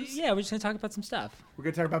spoilers. We're just going to talk about some stuff. We're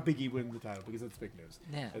going to talk about Big E winning the title because that's big news.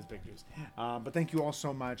 Yeah, that's big news. But thank you all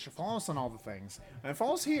so much. Follow us on all the things, and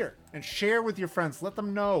follow us here, and share with your friends. Let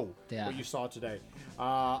them know what you saw today.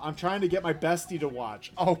 I'm trying to get my bestie to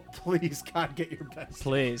watch. Oh, please, God, get your bestie.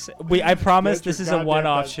 Please, I promise this is a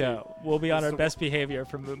one-off show. We'll be on our best behavior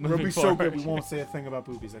from moving forward. We'll be so good. We won't say a thing about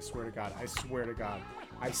boobies. I swear to God. I swear to God.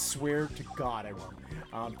 I swear to God I won't.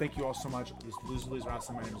 Thank you all so much. This is Loser Leaves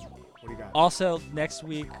Wrestling. My name is Roy. What do you got? Also, next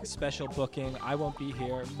week, special booking. I won't be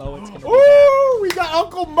here. Moen's going to be back. We got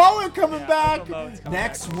Uncle Moen coming back.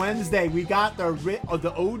 Next Wednesday, we got the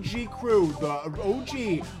OG crew, the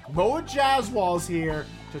OG Moen Jazzwalls here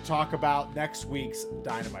to talk about next week's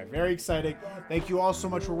Dynamite. Very exciting. Thank you all so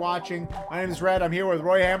much for watching. My name is Red. I'm here with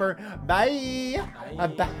Roy Hammer. Bye.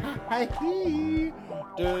 Bye.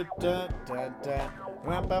 Da, da, da, da.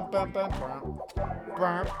 That's my theme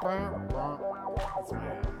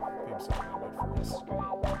song I made for us.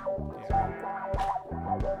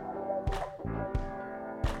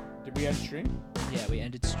 Did we end stream? Yeah, we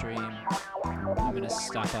ended stream. I'm going to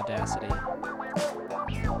stop Audacity.